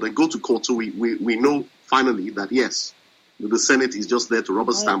illegal, then go to court. So we know finally that, yes, the Senate is just there to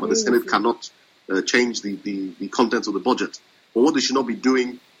rubber stamp, but the Senate cannot change the contents of the budget. But what they should not be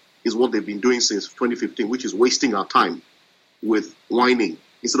doing is what they've been doing since 2015, which is wasting our time with whining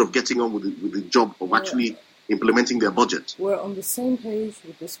instead of getting on with the job of actually implementing their budget. We're on the same page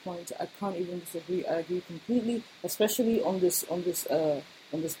with this point. I can't even disagree. I agree completely, especially on this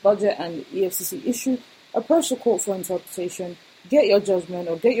budget and EFCC issue. Approach the court for interpretation. Get your judgment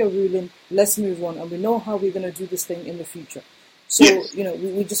or get your ruling. Let's move on, and we know how we're going to do this thing in the future. So,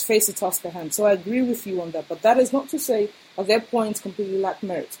 we just face the task at hand. So I agree with you on that. But that is not to say that their points completely lack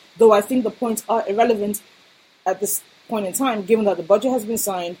merit. Though I think the points are irrelevant at this point in time, given that the budget has been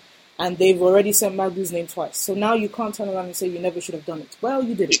signed and they've already sent Magu's name twice. So now you can't turn around and say you never should have done it. Well,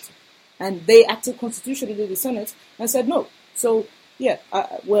 you did it. And they acted constitutionally, the Senate, and said no. So, we're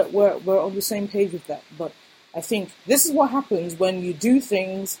on the same page with that. But I think this is what happens when you do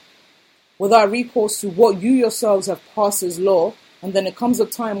things without recourse to what you yourselves have passed as law, and then it comes a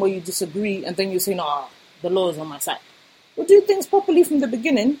time where you disagree, and then you say, no, the law is on my side. We'll do things properly from the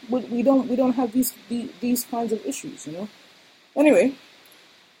beginning. We don't have these kinds of issues, Anyway,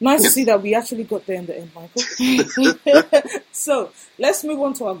 nice to see that we actually got there in the end, Michael. So, let's move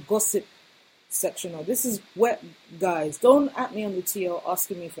on to our gossip section now. This is where, guys, don't at me on the TL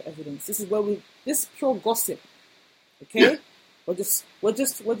asking me for evidence. This is this is pure gossip. Okay? Yeah. We're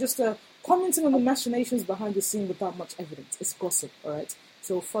just commenting on the machinations behind the scene without much evidence. It's gossip, all right?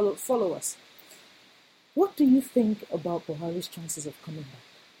 So follow us. What do you think about Buhari's chances of coming back?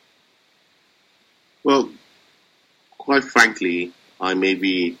 Well, quite frankly, I may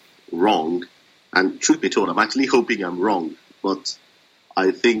be wrong. And truth be told, I'm actually hoping I'm wrong. But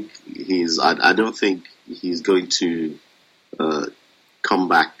I think I don't think he's going to come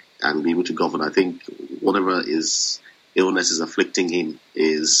back and be able to govern. I think whatever illness is afflicting him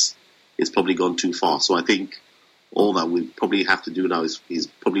is probably gone too far. So I think all that we probably have to do now is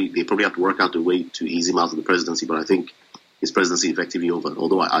they probably have to work out a way to ease him out of the presidency. But I think his presidency is effectively over.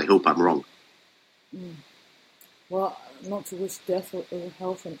 Although I hope I'm wrong. Well, not to wish death or ill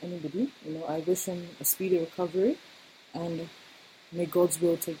health on anybody. I wish him a speedy recovery, and may God's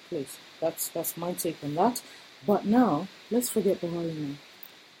will take place. That's my take on that. But now, let's forget Buhari now.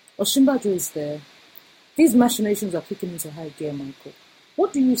 Osinbajo is there. These machinations are kicking into high gear, Michael.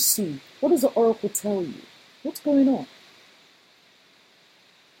 What do you see? What does the oracle tell you? What's going on?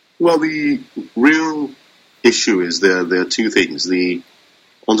 Well, the real issue is there are two things. The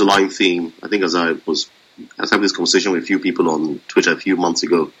underlying theme, I think, as I was having this conversation with a few people on Twitter a few weeks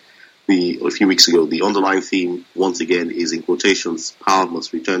ago, the underlying theme, once again, is in quotations, power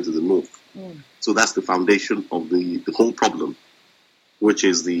must return to the north. So that's the foundation of the whole problem, which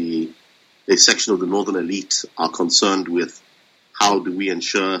is a section of the northern elite are concerned with how do we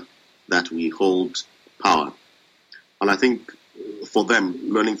ensure that we hold power. And I think for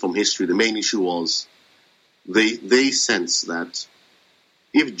them, learning from history, the main issue was they sense that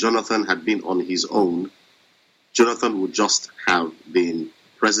if Jonathan had been on his own, Jonathan would just have been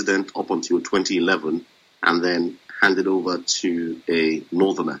president up until 2011 and then handed over to a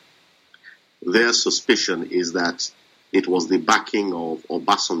northerner. Their suspicion is that it was the backing of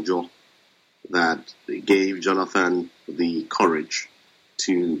Obasanjo that gave Jonathan the courage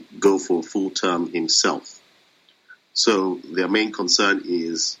to go for a full term himself. So their main concern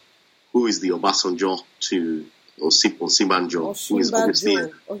is who is the Obasanjo to Osinbajo, who is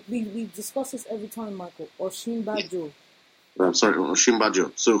obviously... We discuss this every time, Michael. Osinbajo. I'm sorry,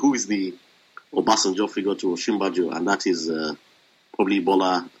 Osinbajo. So who is the Obasanjo figure to Osinbajo? And that is probably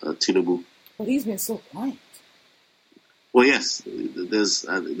Bola Tinubu. But he's been so quiet. Well, yes. There's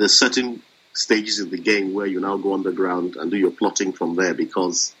certain stages in the game where you now go underground and do your plotting from there,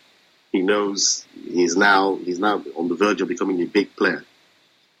 because he knows he's now on the verge of becoming a big player.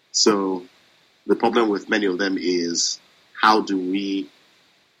 So the problem with many of them is how do we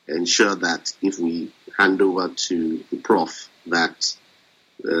ensure that if we hand over to the prof that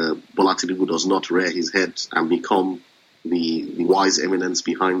Bola Tinubu does not rear his head and become the wise eminence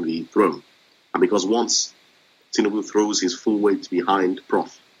behind the throne. And because once Tinubu throws his full weight behind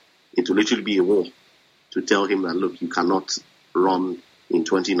prof, it will literally be a war to tell him that, look, you cannot run in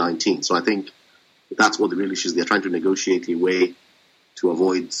 2019. So I think that's what the real issue is. They're trying to negotiate a way to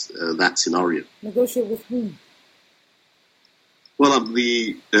avoid that scenario. Negotiate with whom? Well,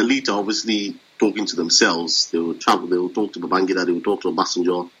 the elite are obviously talking to themselves. They will travel, they will talk to Babangida, they will talk to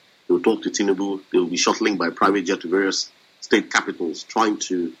Obasanjo, they will talk to Tinubu, they will be shuttling by private jet to various state capitals, trying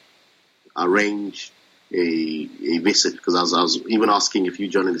to arrange a visit. Because I was even asking a few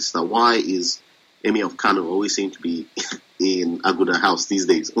journalists that why is Emir of Kano always seem to be in Aguda House these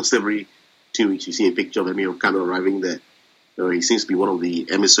days? Almost every 2 weeks you see a picture of Emir of Kano arriving there. He seems to be one of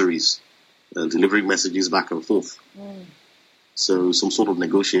the emissaries delivering messages back and forth. So some sort of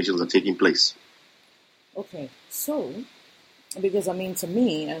negotiations are taking place. Okay, so, because to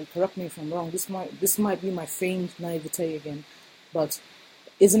me, and correct me if I'm wrong, this might be my feigned naivete again, but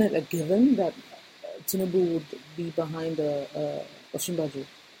isn't it a given that Tinubu would be behind Osinbajo?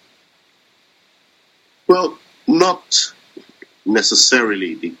 Well, not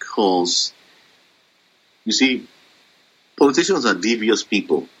necessarily, because, you see, politicians are devious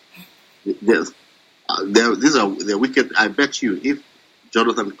people. They're wicked. I bet you if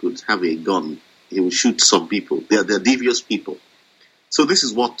Jonathan could have a gun, he would shoot some people. They're devious people. So this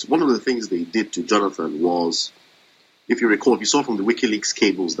is one of the things they did to Jonathan was, if you recall, you saw from the WikiLeaks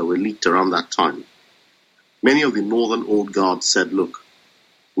cables that were leaked around that time, many of the northern old guard said, look,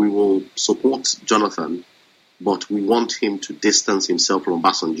 we will support Jonathan, but we want him to distance himself from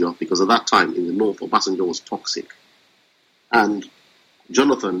Obasanjo, because at that time in the north, Obasanjo was toxic. And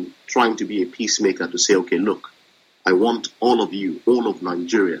Jonathan trying to be a peacemaker to say, okay, look, I want all of you, all of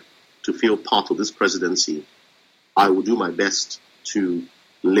Nigeria, to feel part of this presidency. I will do my best to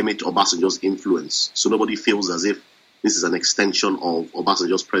limit Obasanjo's influence so nobody feels as if this is an extension of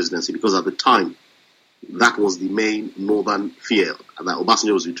Obasanjo's presidency, because at the time, that was the main northern fear, that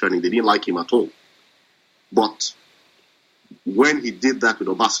Obasanjo was returning. They didn't like him at all. But when he did that with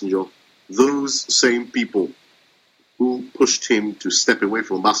Obasanjo, those same people who pushed him to step away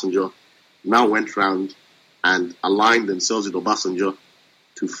from Obasanjo now went round and aligned themselves with Obasanjo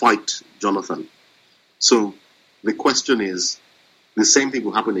to fight Jonathan. So the question is, the same thing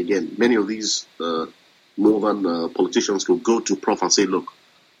will happen again. Many of these northern politicians could go to Prof and say, look,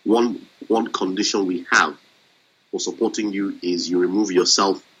 one condition we have for supporting you is you remove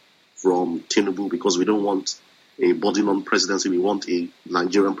yourself from Tinubu because we don't want a body-on presidency. We want a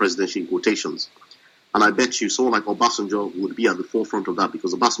Nigerian presidency in quotations. And I bet you someone like Obasanjo would be at the forefront of that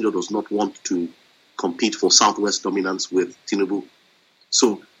because Obasanjo does not want to compete for Southwest dominance with Tinubu.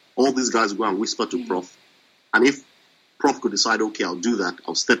 So all these guys go and whisper to Prof. And if Prof could decide, okay, I'll do that,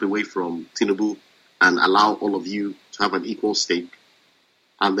 I'll step away from Tinubu and allow all of you to have an equal stake.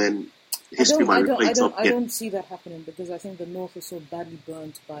 And then history might replay itself. I don't see that happening because I think the North is so badly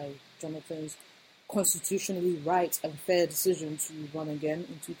burnt by Jonathan's constitutionally right and fair decision to run again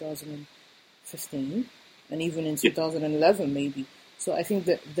in 2015 and even in 2011 maybe. So I think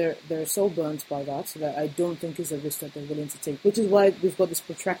that they're so burnt by that that I don't think it's a risk that they're willing to take, which is why we've got this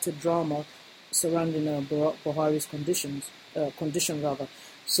protracted drama surrounding Buhari's condition.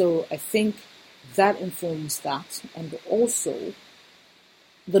 So I think that informs that, and also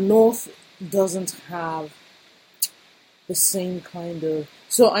the North doesn't have the same kind of...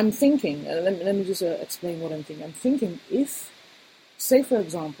 So I'm thinking, let me just explain what I'm thinking. I'm thinking if, say for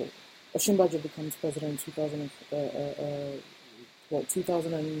example, Osinbajo becomes president in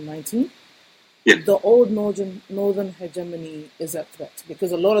 2019, the old northern hegemony is at threat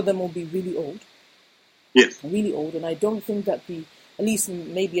because a lot of them will be really old. Yes. Really old, and I don't think that at least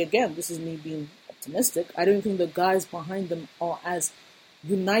maybe again, this is me being optimistic, I don't think the guys behind them are as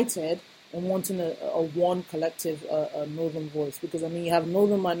united in wanting a one collective northern voice, because I mean you have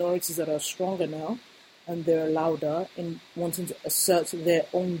northern minorities that are stronger now and they're louder in wanting to assert their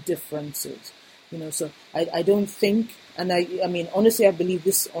own differences, so I don't think, and I mean honestly I believe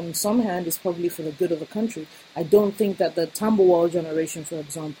this on some hand is probably for the good of the country. I don't think that the Tambuwal generation, for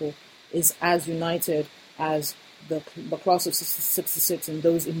example, is as united as the class of 66 and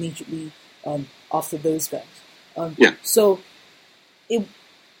those immediately after those guys. So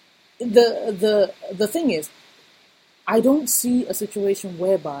the thing is, I don't see a situation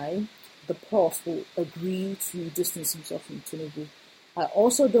whereby the Prof will agree to distance himself from Tinubu. I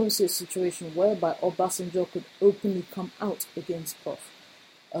also don't see a situation whereby Obasanjo could openly come out against Prof.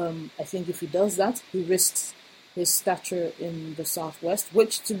 I think if he does that, he risks his stature in the Southwest,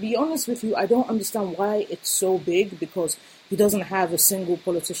 which, to be honest with you, I don't understand why it's so big, because he doesn't have a single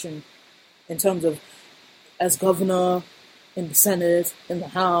politician in terms of as governor, in the Senate, in the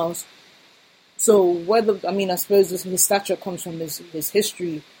House. So I suppose his stature comes from his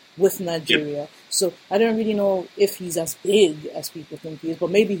history with Nigeria. So I don't really know if he's as big as people think he is, but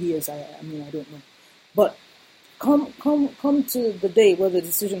maybe he is. I don't know. But come to the day where the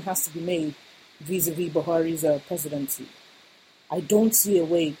decision has to be made vis-a-vis Buhari's presidency, I don't see a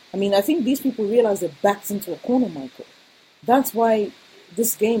way. I mean, I think these people realize they're backed into a corner, Michael. That's why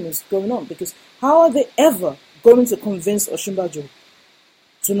this game is going on, because how are they ever going to convince Osinbajo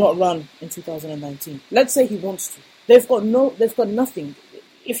to not run in 2019? Let's say he wants to. They've got nothing.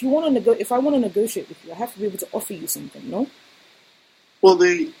 If I want to negotiate with you, I have to be able to offer you something, no? Well,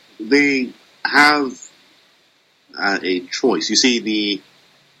 they have a choice. You see,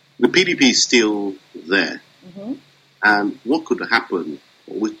 the PDP is still there. Mm-hmm. And what could happen,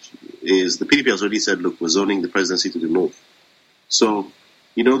 which is the PDP has already said, look, we're zoning the presidency to the north. So,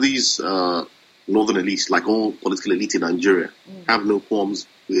 these northern elites, like all political elite in Nigeria, have no qualms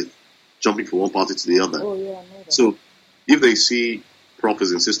with jumping from one party to the other. Oh, yeah, I know that. So, if they see Prof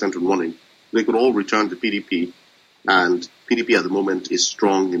is insistent on running, they could all return to PDP, and PDP at the moment is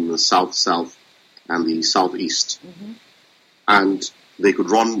strong in the south and the southeast. Mm-hmm. And they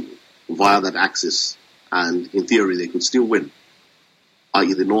could run via that axis, and in theory they could still win,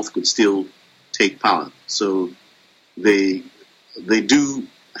 i.e. the North could still take power. So they do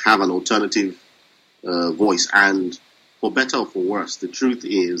have an alternative voice, and for better or for worse, the truth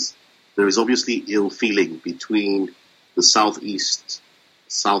is there is obviously ill feeling between the southeast,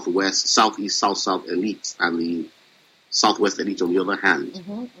 southwest, southeast, south elites and the southwest elite on the other hand.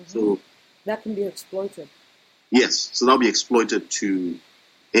 Mm-hmm, mm-hmm. So that can be exploited. Yes, so that'll be exploited to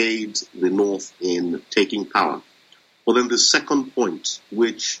aid the North in taking power. But then the second point,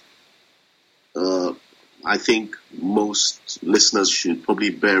 which I think most listeners should probably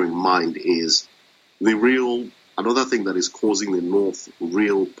bear in mind, is another thing that is causing the North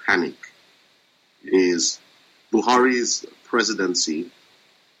real panic is Buhari's presidency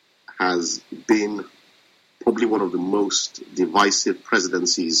has been probably one of the most divisive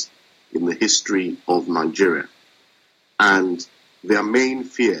presidencies in the history of Nigeria. And their main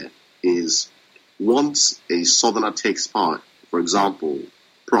fear is once a southerner takes power, for example,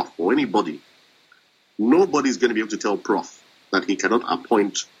 Prof or anybody, nobody's going to be able to tell Prof that he cannot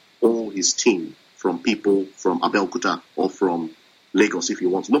appoint all his team from people from Abeokuta or from Lagos if he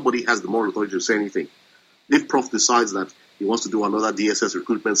wants. Nobody has the moral authority to say anything. If Prof decides that he wants to do another DSS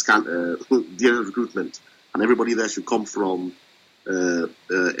recruitment, and everybody there should come from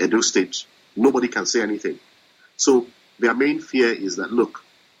Edo State, nobody can say anything. So their main fear is that, look,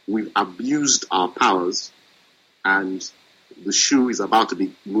 we've abused our powers, and the shoe is about to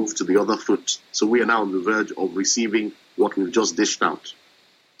be moved to the other foot. So we are now on the verge of receiving what we've just dished out.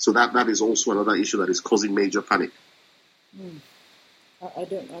 So that is also another issue that is causing major panic.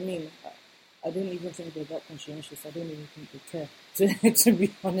 I don't even think they're that conscientious. I don't even think they care, to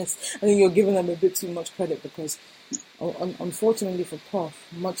be honest. I think you're giving them a bit too much credit because, unfortunately for Prof,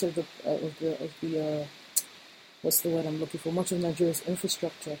 much of the what's the word I'm looking for? Much of Nigeria's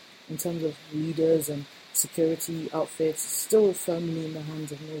infrastructure in terms of leaders and security outfits is still firmly in the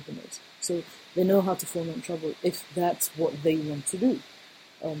hands of Northerners. So they know how to foment trouble if that's what they want to do.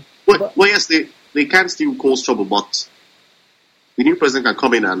 Yes, they can still cause trouble, but the new president can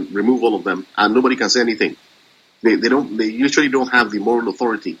come in and remove all of them, and nobody can say anything. They literally don't have the moral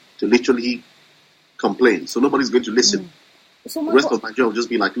authority to literally complain, so nobody's going to listen. So the rest of Nigeria will just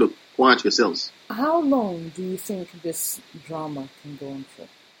be like, look, quiet yourselves. How long do you think this drama can go on for?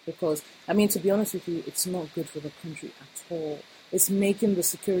 Because, I mean, to be honest with you, it's not good for the country at all. It's making the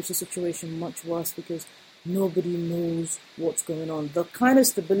security situation much worse because nobody knows what's going on. The kind of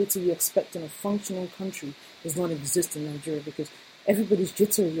stability you expect in a functioning country does not exist in Nigeria because everybody's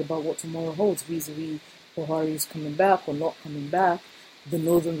jittery about what tomorrow holds vis-a-vis Buhari's coming back or not coming back, the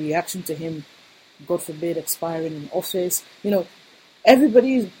northern reaction to him, God forbid, expiring in office.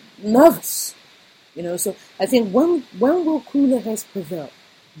 Everybody's nervous. So I think when will cooler heads prevail?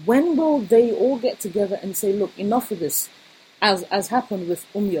 When will they all get together and say, look, enough of this, as happened with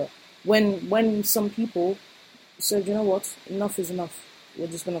Umya, when some people said, you know what, enough is enough. We're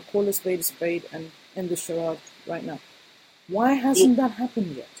just going to call a spade and end the charade right now. Why hasn't that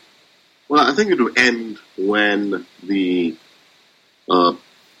happened yet? Well, I think it will end when the,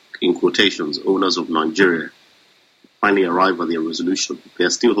 in quotations, owners of Nigeria finally arrive at their resolution. They are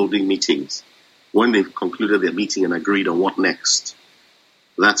still holding meetings. When they've concluded their meeting and agreed on what next,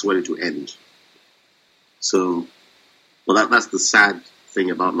 that's when it will end. So, that's the sad thing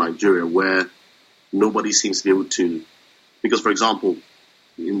about Nigeria, where nobody seems to be able to, because, for example,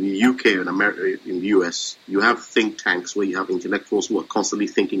 in the UK and America, in the US, you have think tanks where you have intellectuals who are constantly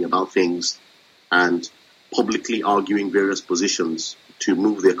thinking about things and publicly arguing various positions to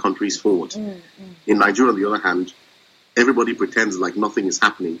move their countries forward. In Nigeria, on the other hand, everybody pretends like nothing is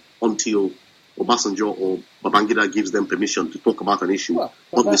happening until Obasanjo or Babangida gives them permission to talk about an issue. All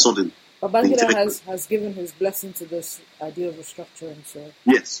of a sudden, Babangida has given his blessing to this idea of restructuring. So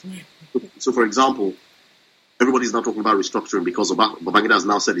yes. So, for example, everybody's now talking about restructuring because Babangida has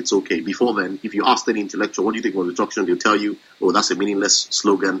now said it's okay. Before then, if you asked any intellectual, what do you think about restructuring, they'll tell you, oh, that's a meaningless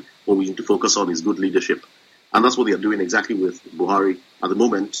slogan. What we need to focus on is good leadership. And that's what they are doing exactly with Buhari at the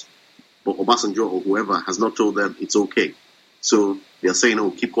moment. But Obasanjo or whoever has not told them it's okay. So they are saying,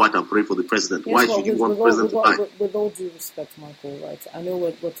 oh, keep quiet and pray for the president. Yes, why should you want the president to die? With all due respect, Michael, right? I know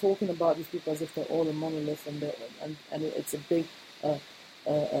we're talking about these people as if they're all a monolith and it's a big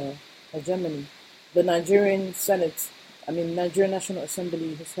hegemony. The Nigerian Nigerian National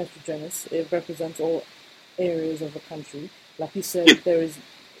Assembly is heterogeneous. It represents all areas of the country. Like you said, there is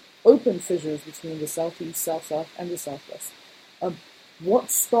open fissures between the southeast, south-south, and the southwest. What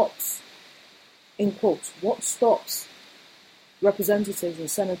stops, in quotes, representatives and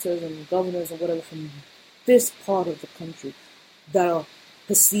senators and governors and whatever from this part of the country that are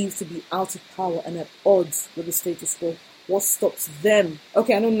perceived to be out of power and at odds with the status quo? What stops them?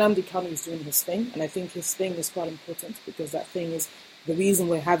 Okay, I know Nnamdi Kanu is doing his thing, and I think his thing is quite important because that thing is the reason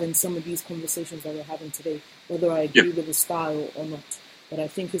we're having some of these conversations that we're having today, whether I agree with his style or not. But I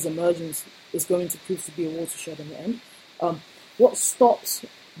think his emergence is going to prove to be a watershed in the end. What stops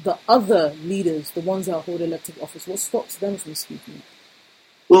the other leaders, the ones that hold elected office, what stops them from speaking?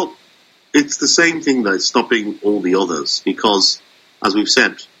 Well, it's the same thing that's stopping all the others because, as we've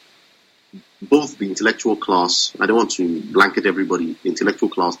said, both the intellectual class, I don't want to blanket everybody, the intellectual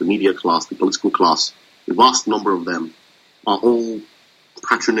class, the media class, the political class, the vast number of them are all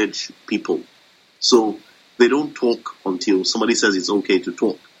patronage people. So they don't talk until somebody says it's okay to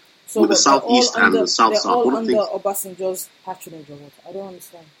talk. So with the Southeast and the South-South. They're all under Obasanjo's patronage or what? I don't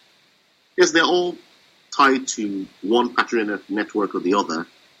understand. Yes, they're all tied to one patronage network or the other,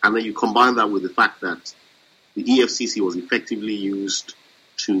 and then you combine that with the fact that the EFCC was effectively used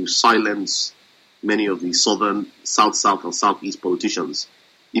to silence many of the southern, South-South and Southeast politicians.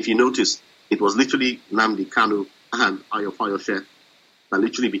 If you notice, it was literally Nnamdi Kanu and Ayo Fayose that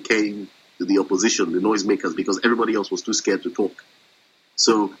literally became the opposition, the noisemakers, because everybody else was too scared to talk.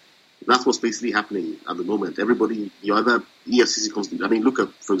 So that's what's basically happening at the moment. Everybody, you either EFCC comes to, I mean, look at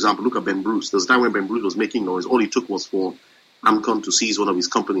Ben Bruce. There's a time when Ben Bruce was making noise. All it took was for AMCON to seize one of his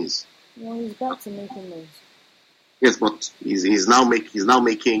companies. Well, he's back to making noise. Yes, but he's now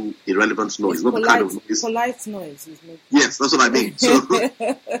making irrelevant noise. It's not polite, the kind of noise. Polite noise he's making. Yes, that's what I mean.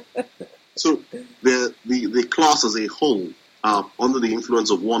 So the class as a whole are under the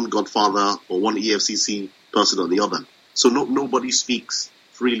influence of one godfather or one EFCC person or the other. So nobody speaks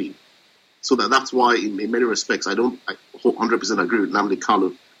freely. So that's why, in many respects, I 100% agree with Nnamdi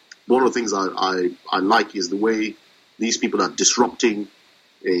Kanu. One of the things I like is the way these people are disrupting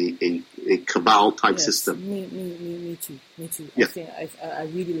a cabal type system. Me too. Yeah. I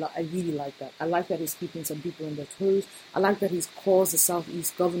really like that. I like that he's keeping some people on their toes. I like that he's caused the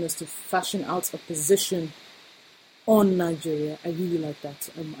Southeast governors to fashion out a position on Nigeria. I really like that.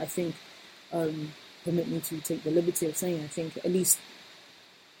 I think, permit me to take the liberty of saying, I think at least,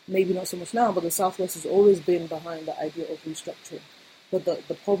 maybe not so much now, but the Southwest has always been behind the idea of restructuring. But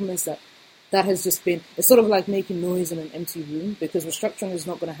the problem is that has just been, it's sort of like making noise in an empty room, because restructuring is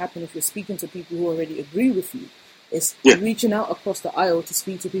not going to happen if you're speaking to people who already agree with you. It's reaching out across the aisle to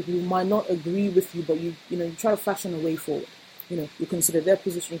speak to people who might not agree with you, but you try to fashion a way forward. You consider their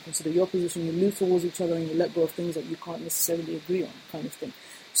position, you consider your position, you move towards each other, and you let go of things that you can't necessarily agree on, kind of thing.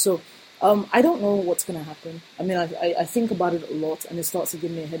 So I don't know what's going to happen. I mean, I think about it a lot, and it starts to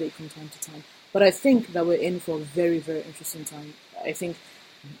give me a headache from time to time. But I think that we're in for a very, very interesting time. I think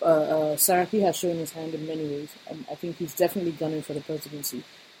Saraki has shown his hand in many ways. I think he's definitely gunning for the presidency,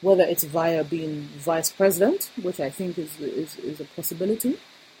 whether it's via being vice president, which I think is a possibility,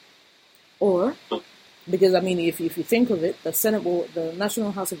 or because, I mean, if you think of it, the Senate the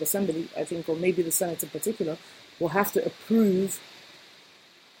National House of Assembly, I think, or maybe the Senate in particular, will have to approve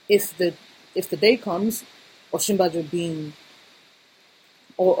if the day comes, Osinbajo being,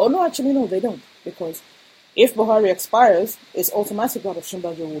 or no, actually no, they don't, because if Buhari expires, it's automatic that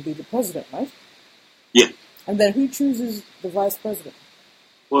Osinbajo will be the president, right? Yeah. And then who chooses the vice president?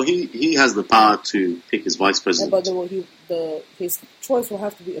 Well, he has the power to pick his vice president. Yeah, but his choice will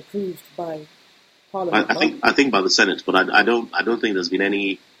have to be approved by Parliament. I think by the Senate, but I don't think there's been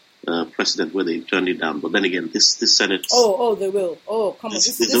any precedent where they turned it down. But then again, this Senate. Oh, they will. Oh, come on.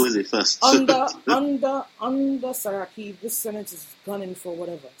 This always a first. Under Saraki, this Senate is gunning for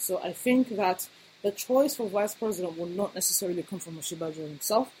whatever. So I think that the choice for vice president will not necessarily come from Osinbajo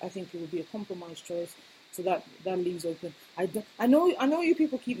himself. I think it will be a compromise choice. So that leaves open. I know you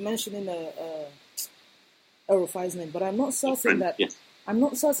people keep mentioning El-Rufai's name, but I'm not certain that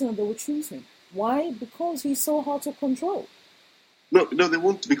they will choose him. Why? Because he's so hard to control. No, they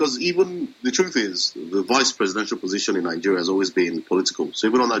won't, because even the truth is, the vice presidential position in Nigeria has always been political. So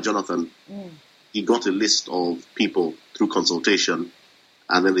even under Jonathan, he got a list of people through consultation,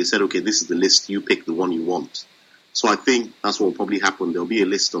 and then they said, okay, this is the list, you pick the one you want. So I think that's what will probably happen. There'll be a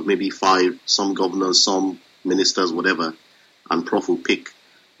list of maybe 5, some governors, some ministers, whatever, and Prof will pick.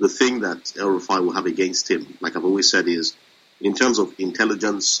 The thing that El-Rufai will have against him, like I've always said, is in terms of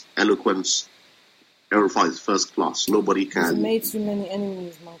intelligence, eloquence, El-Rufai is first class. Nobody can... He's made too many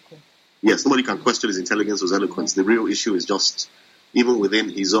enemies, Marco. Yes, nobody can question his intelligence or his eloquence. The real issue is just, even within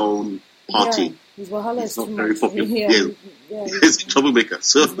his own party, yeah, his Wahala is not too very much. popular. He's a troublemaker.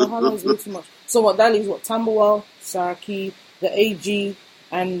 So. His Wahala is way too much. So that leaves Tambuwal, Saraki, the AG,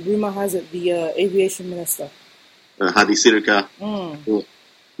 and rumor has it the aviation minister. Hadi Sirika.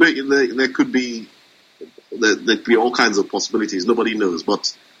 There could be all kinds of possibilities. Nobody knows.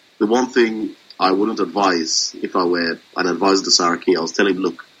 But the one thing I wouldn't advise, if I were an advisor to Saraki, I was telling him,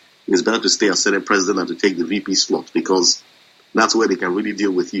 look, it's better to stay as Senate President than to take the VP slot, because that's where they can really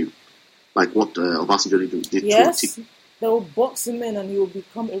deal with you. Like what Obasanjo did. Yes, they will box him in and he will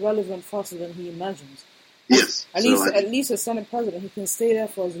become irrelevant faster than he imagines. Yes. At least as Senate President, he can stay there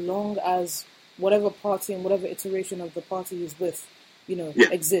for as long as whatever party and whatever iteration of the party he's with,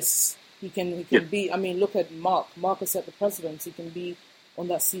 exists. He can be, I mean, look at Mark. Mark has set the precedence. He can be on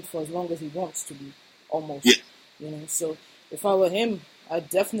that seat for as long as he wants to be, almost. Yeah. So if I were him, I'd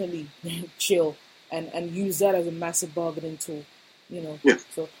definitely chill and use that as a massive bargaining tool, Yeah.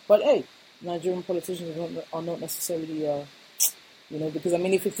 So, but hey, Nigerian politicians are not necessarily, because I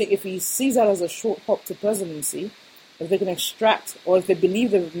mean, if he sees that as a short hop to presidency, if they can extract, or if they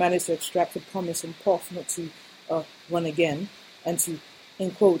believe they've managed to extract a promise from Prof not to run again, and to,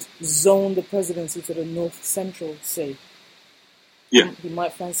 in quote, zone the presidency to the North Central, say, he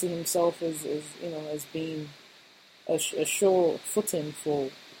might fancy himself as being a sure footing for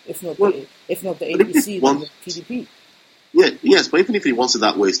If not Well, if not the but if APC, he then the wants, PDP. yes, but even if he wants it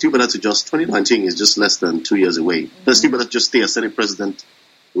that way, it's still better to just 2019 is just less than 2 years away. It's still better to just stay as Senate President,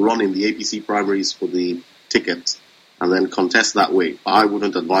 run in the APC primaries for the ticket, and then contest that way. I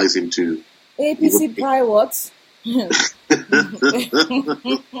wouldn't advise him to. APC pri what?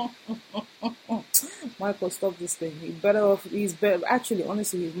 Michael, stop this thing. He's better off. He's better. Actually,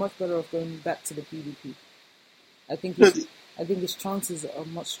 honestly, he's much better off going back to the PDP. I think his chances are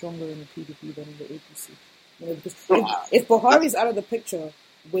much stronger in the PDP than in the APC. You know, because if Buhari's out of the picture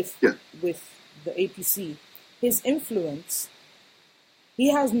with the APC, his influence,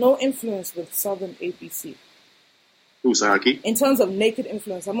 he has no influence with Southern APC. Who, Saraki? In terms of naked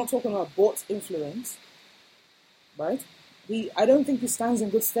influence, I'm not talking about bought influence, right? I don't think he stands in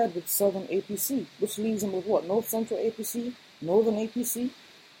good stead with Southern APC, which leaves him with what? North Central APC? Northern APC?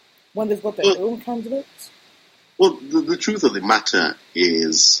 When they've got their own candidates? Well, the truth of the matter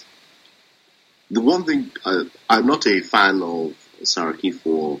is, the one thing, I'm not a fan of Saraki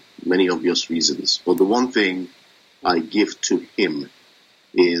for many obvious reasons, but the one thing I give to him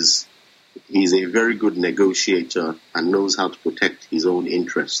is he's a very good negotiator and knows how to protect his own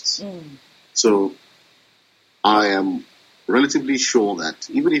interests. So I am relatively sure that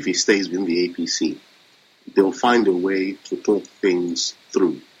even if he stays within the APC, they'll find a way to talk things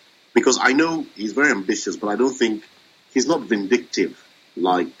through. Because I know he's very ambitious, but I don't think he's not vindictive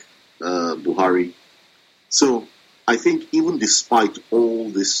like Buhari. So I think even despite all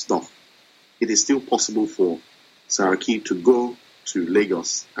this stuff, it is still possible for Saraki to go to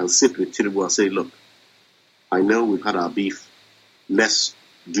Lagos and sit with Tinubu and say, look, I know we've had our beef, let's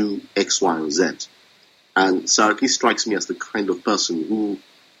do X, Y, and Z. And Saraki strikes me as the kind of person who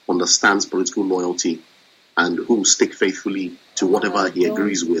understands political loyalty and who will stick faithfully to whatever he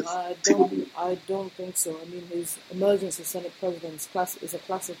agrees with. I don't think so. I mean, his emergence as Senate President is a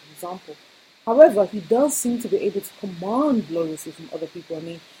classic example. However, he does seem to be able to command loyalty from other people. I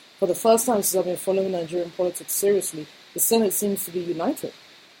mean, for the first time since I've been following Nigerian politics seriously, the Senate seems to be united.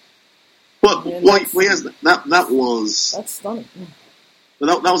 Well, yes, that was... That's stunning.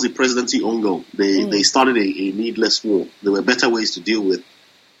 That was the presidency own goal. They started a needless war. There were better ways to deal with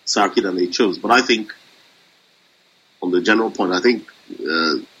Saraki than they chose. But I think, on the general point, I think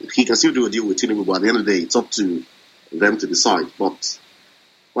he can still do a deal with Tinubu, but at the end of the day, it's up to them to decide. But,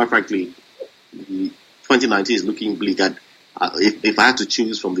 quite frankly, 2019 is looking bleak. If I had to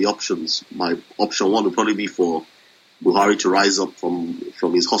choose from the options, my option one would probably be for Buhari to rise up from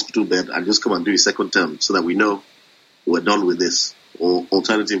his hospital bed and just come and do his second term so that we know we're done with this. Or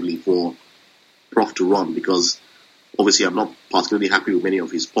alternatively for Prof to run, because obviously I'm not particularly happy with many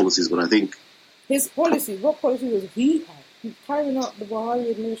of his policies, but I think... His policies? What policies does he have? He's carrying out the Buhari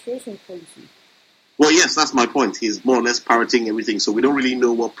administration policy. Well, yes, that's my point. He's more or less parroting everything, so we don't really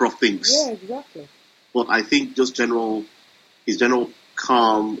know what Prof thinks. Yeah, exactly. But I think just his general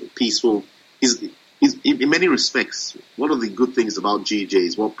calm, peaceful... He's in many respects, one of the good things about GJ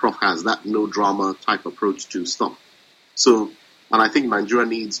is what Prof has, that no-drama type approach to stuff. So... And I think Nigeria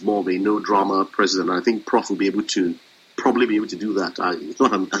needs more of a no-drama president. And I think Prof will probably be able to do that. It's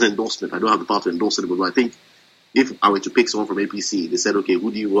not an endorsement. I don't have the power to endorse it, but I think if I were to pick someone from APC, they said, okay,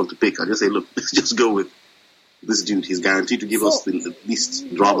 who do you want to pick? I just say, look, let's just go with this dude. He's guaranteed to give us the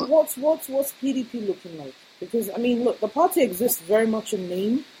least drama. What's PDP looking like? Because, I mean, look, the party exists very much in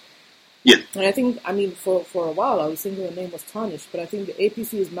name. Yeah. And I think, I mean, for a while I was thinking the name was tarnished, but I think the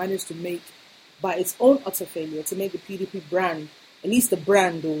APC has managed to make, by its own utter failure, to make the PDP brand, at least the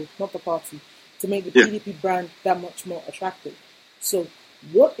brand though, not the party, to make the PDP brand that much more attractive. So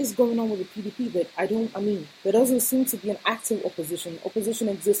what is going on with the PDP that there doesn't seem to be an active opposition. Opposition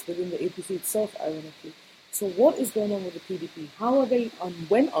exists within the APC itself, ironically. So what is going on with the PDP? How are they, and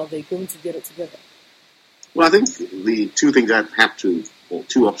when are they going to get it together? Well, I think the two things that have to, or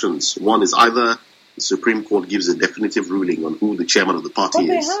two options. One is either the Supreme Court gives a definitive ruling on who the chairman of the party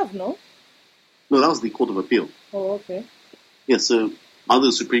is. But they have, no? No, that was the Court of Appeal. Oh, okay. Yeah, so either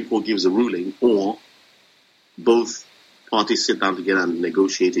the Supreme Court gives a ruling or both parties sit down together and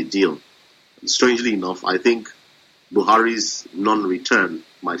negotiate a deal. Strangely enough, I think Buhari's non-return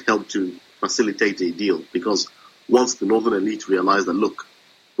might help to facilitate a deal, because once the northern elite realize that, look,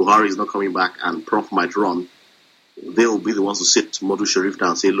 Buhari is not coming back and Prof might run, they'll be the ones to sit Magu Sharif down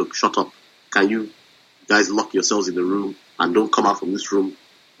and say, look, shut up. Can you guys lock yourselves in the room and don't come out from this room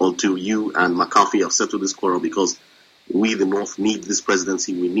until you and McCarthy have settled this quarrel, because we, the North, need this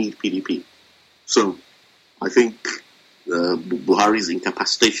presidency. We need PDP. So I think Buhari's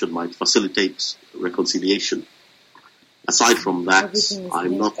incapacitation might facilitate reconciliation. Aside from that,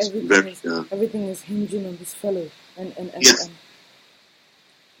 I'm not very... everything is hinging on this fellow. And yes.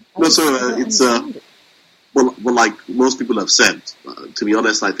 No, so it's well, like most people have said. To be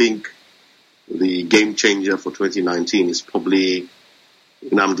honest, I think the game changer for 2019 is probably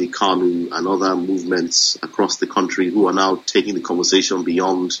Nnamdi Kanu and other movements across the country who are now taking the conversation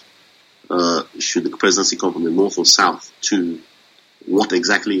beyond should the presidency come from the north or south to what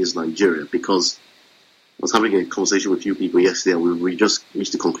exactly is Nigeria. Because I was having a conversation with a few people yesterday and we just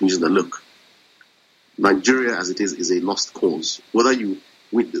reached the conclusion that, look, Nigeria as it is a lost cause.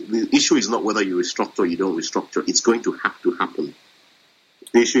 The issue is not whether you restructure or you don't restructure. It's going to have to happen.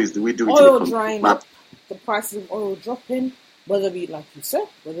 The issue is, do we do it? Oil drying up, the prices of oil dropping, whether we, like you said,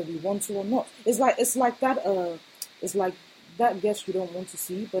 whether we want to or not. It's like that guest you don't want to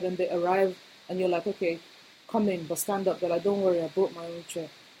see, but then they arrive and you're like, okay, come in, but stand up. They're like, don't worry, I brought my own chair.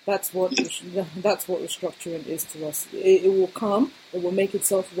 That's what restructuring is to us. It will come, it will make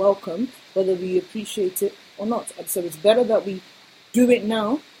itself welcome, whether we appreciate it or not. So it's better that we do it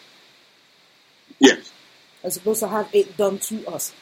now, yes, as opposed to have it done to us.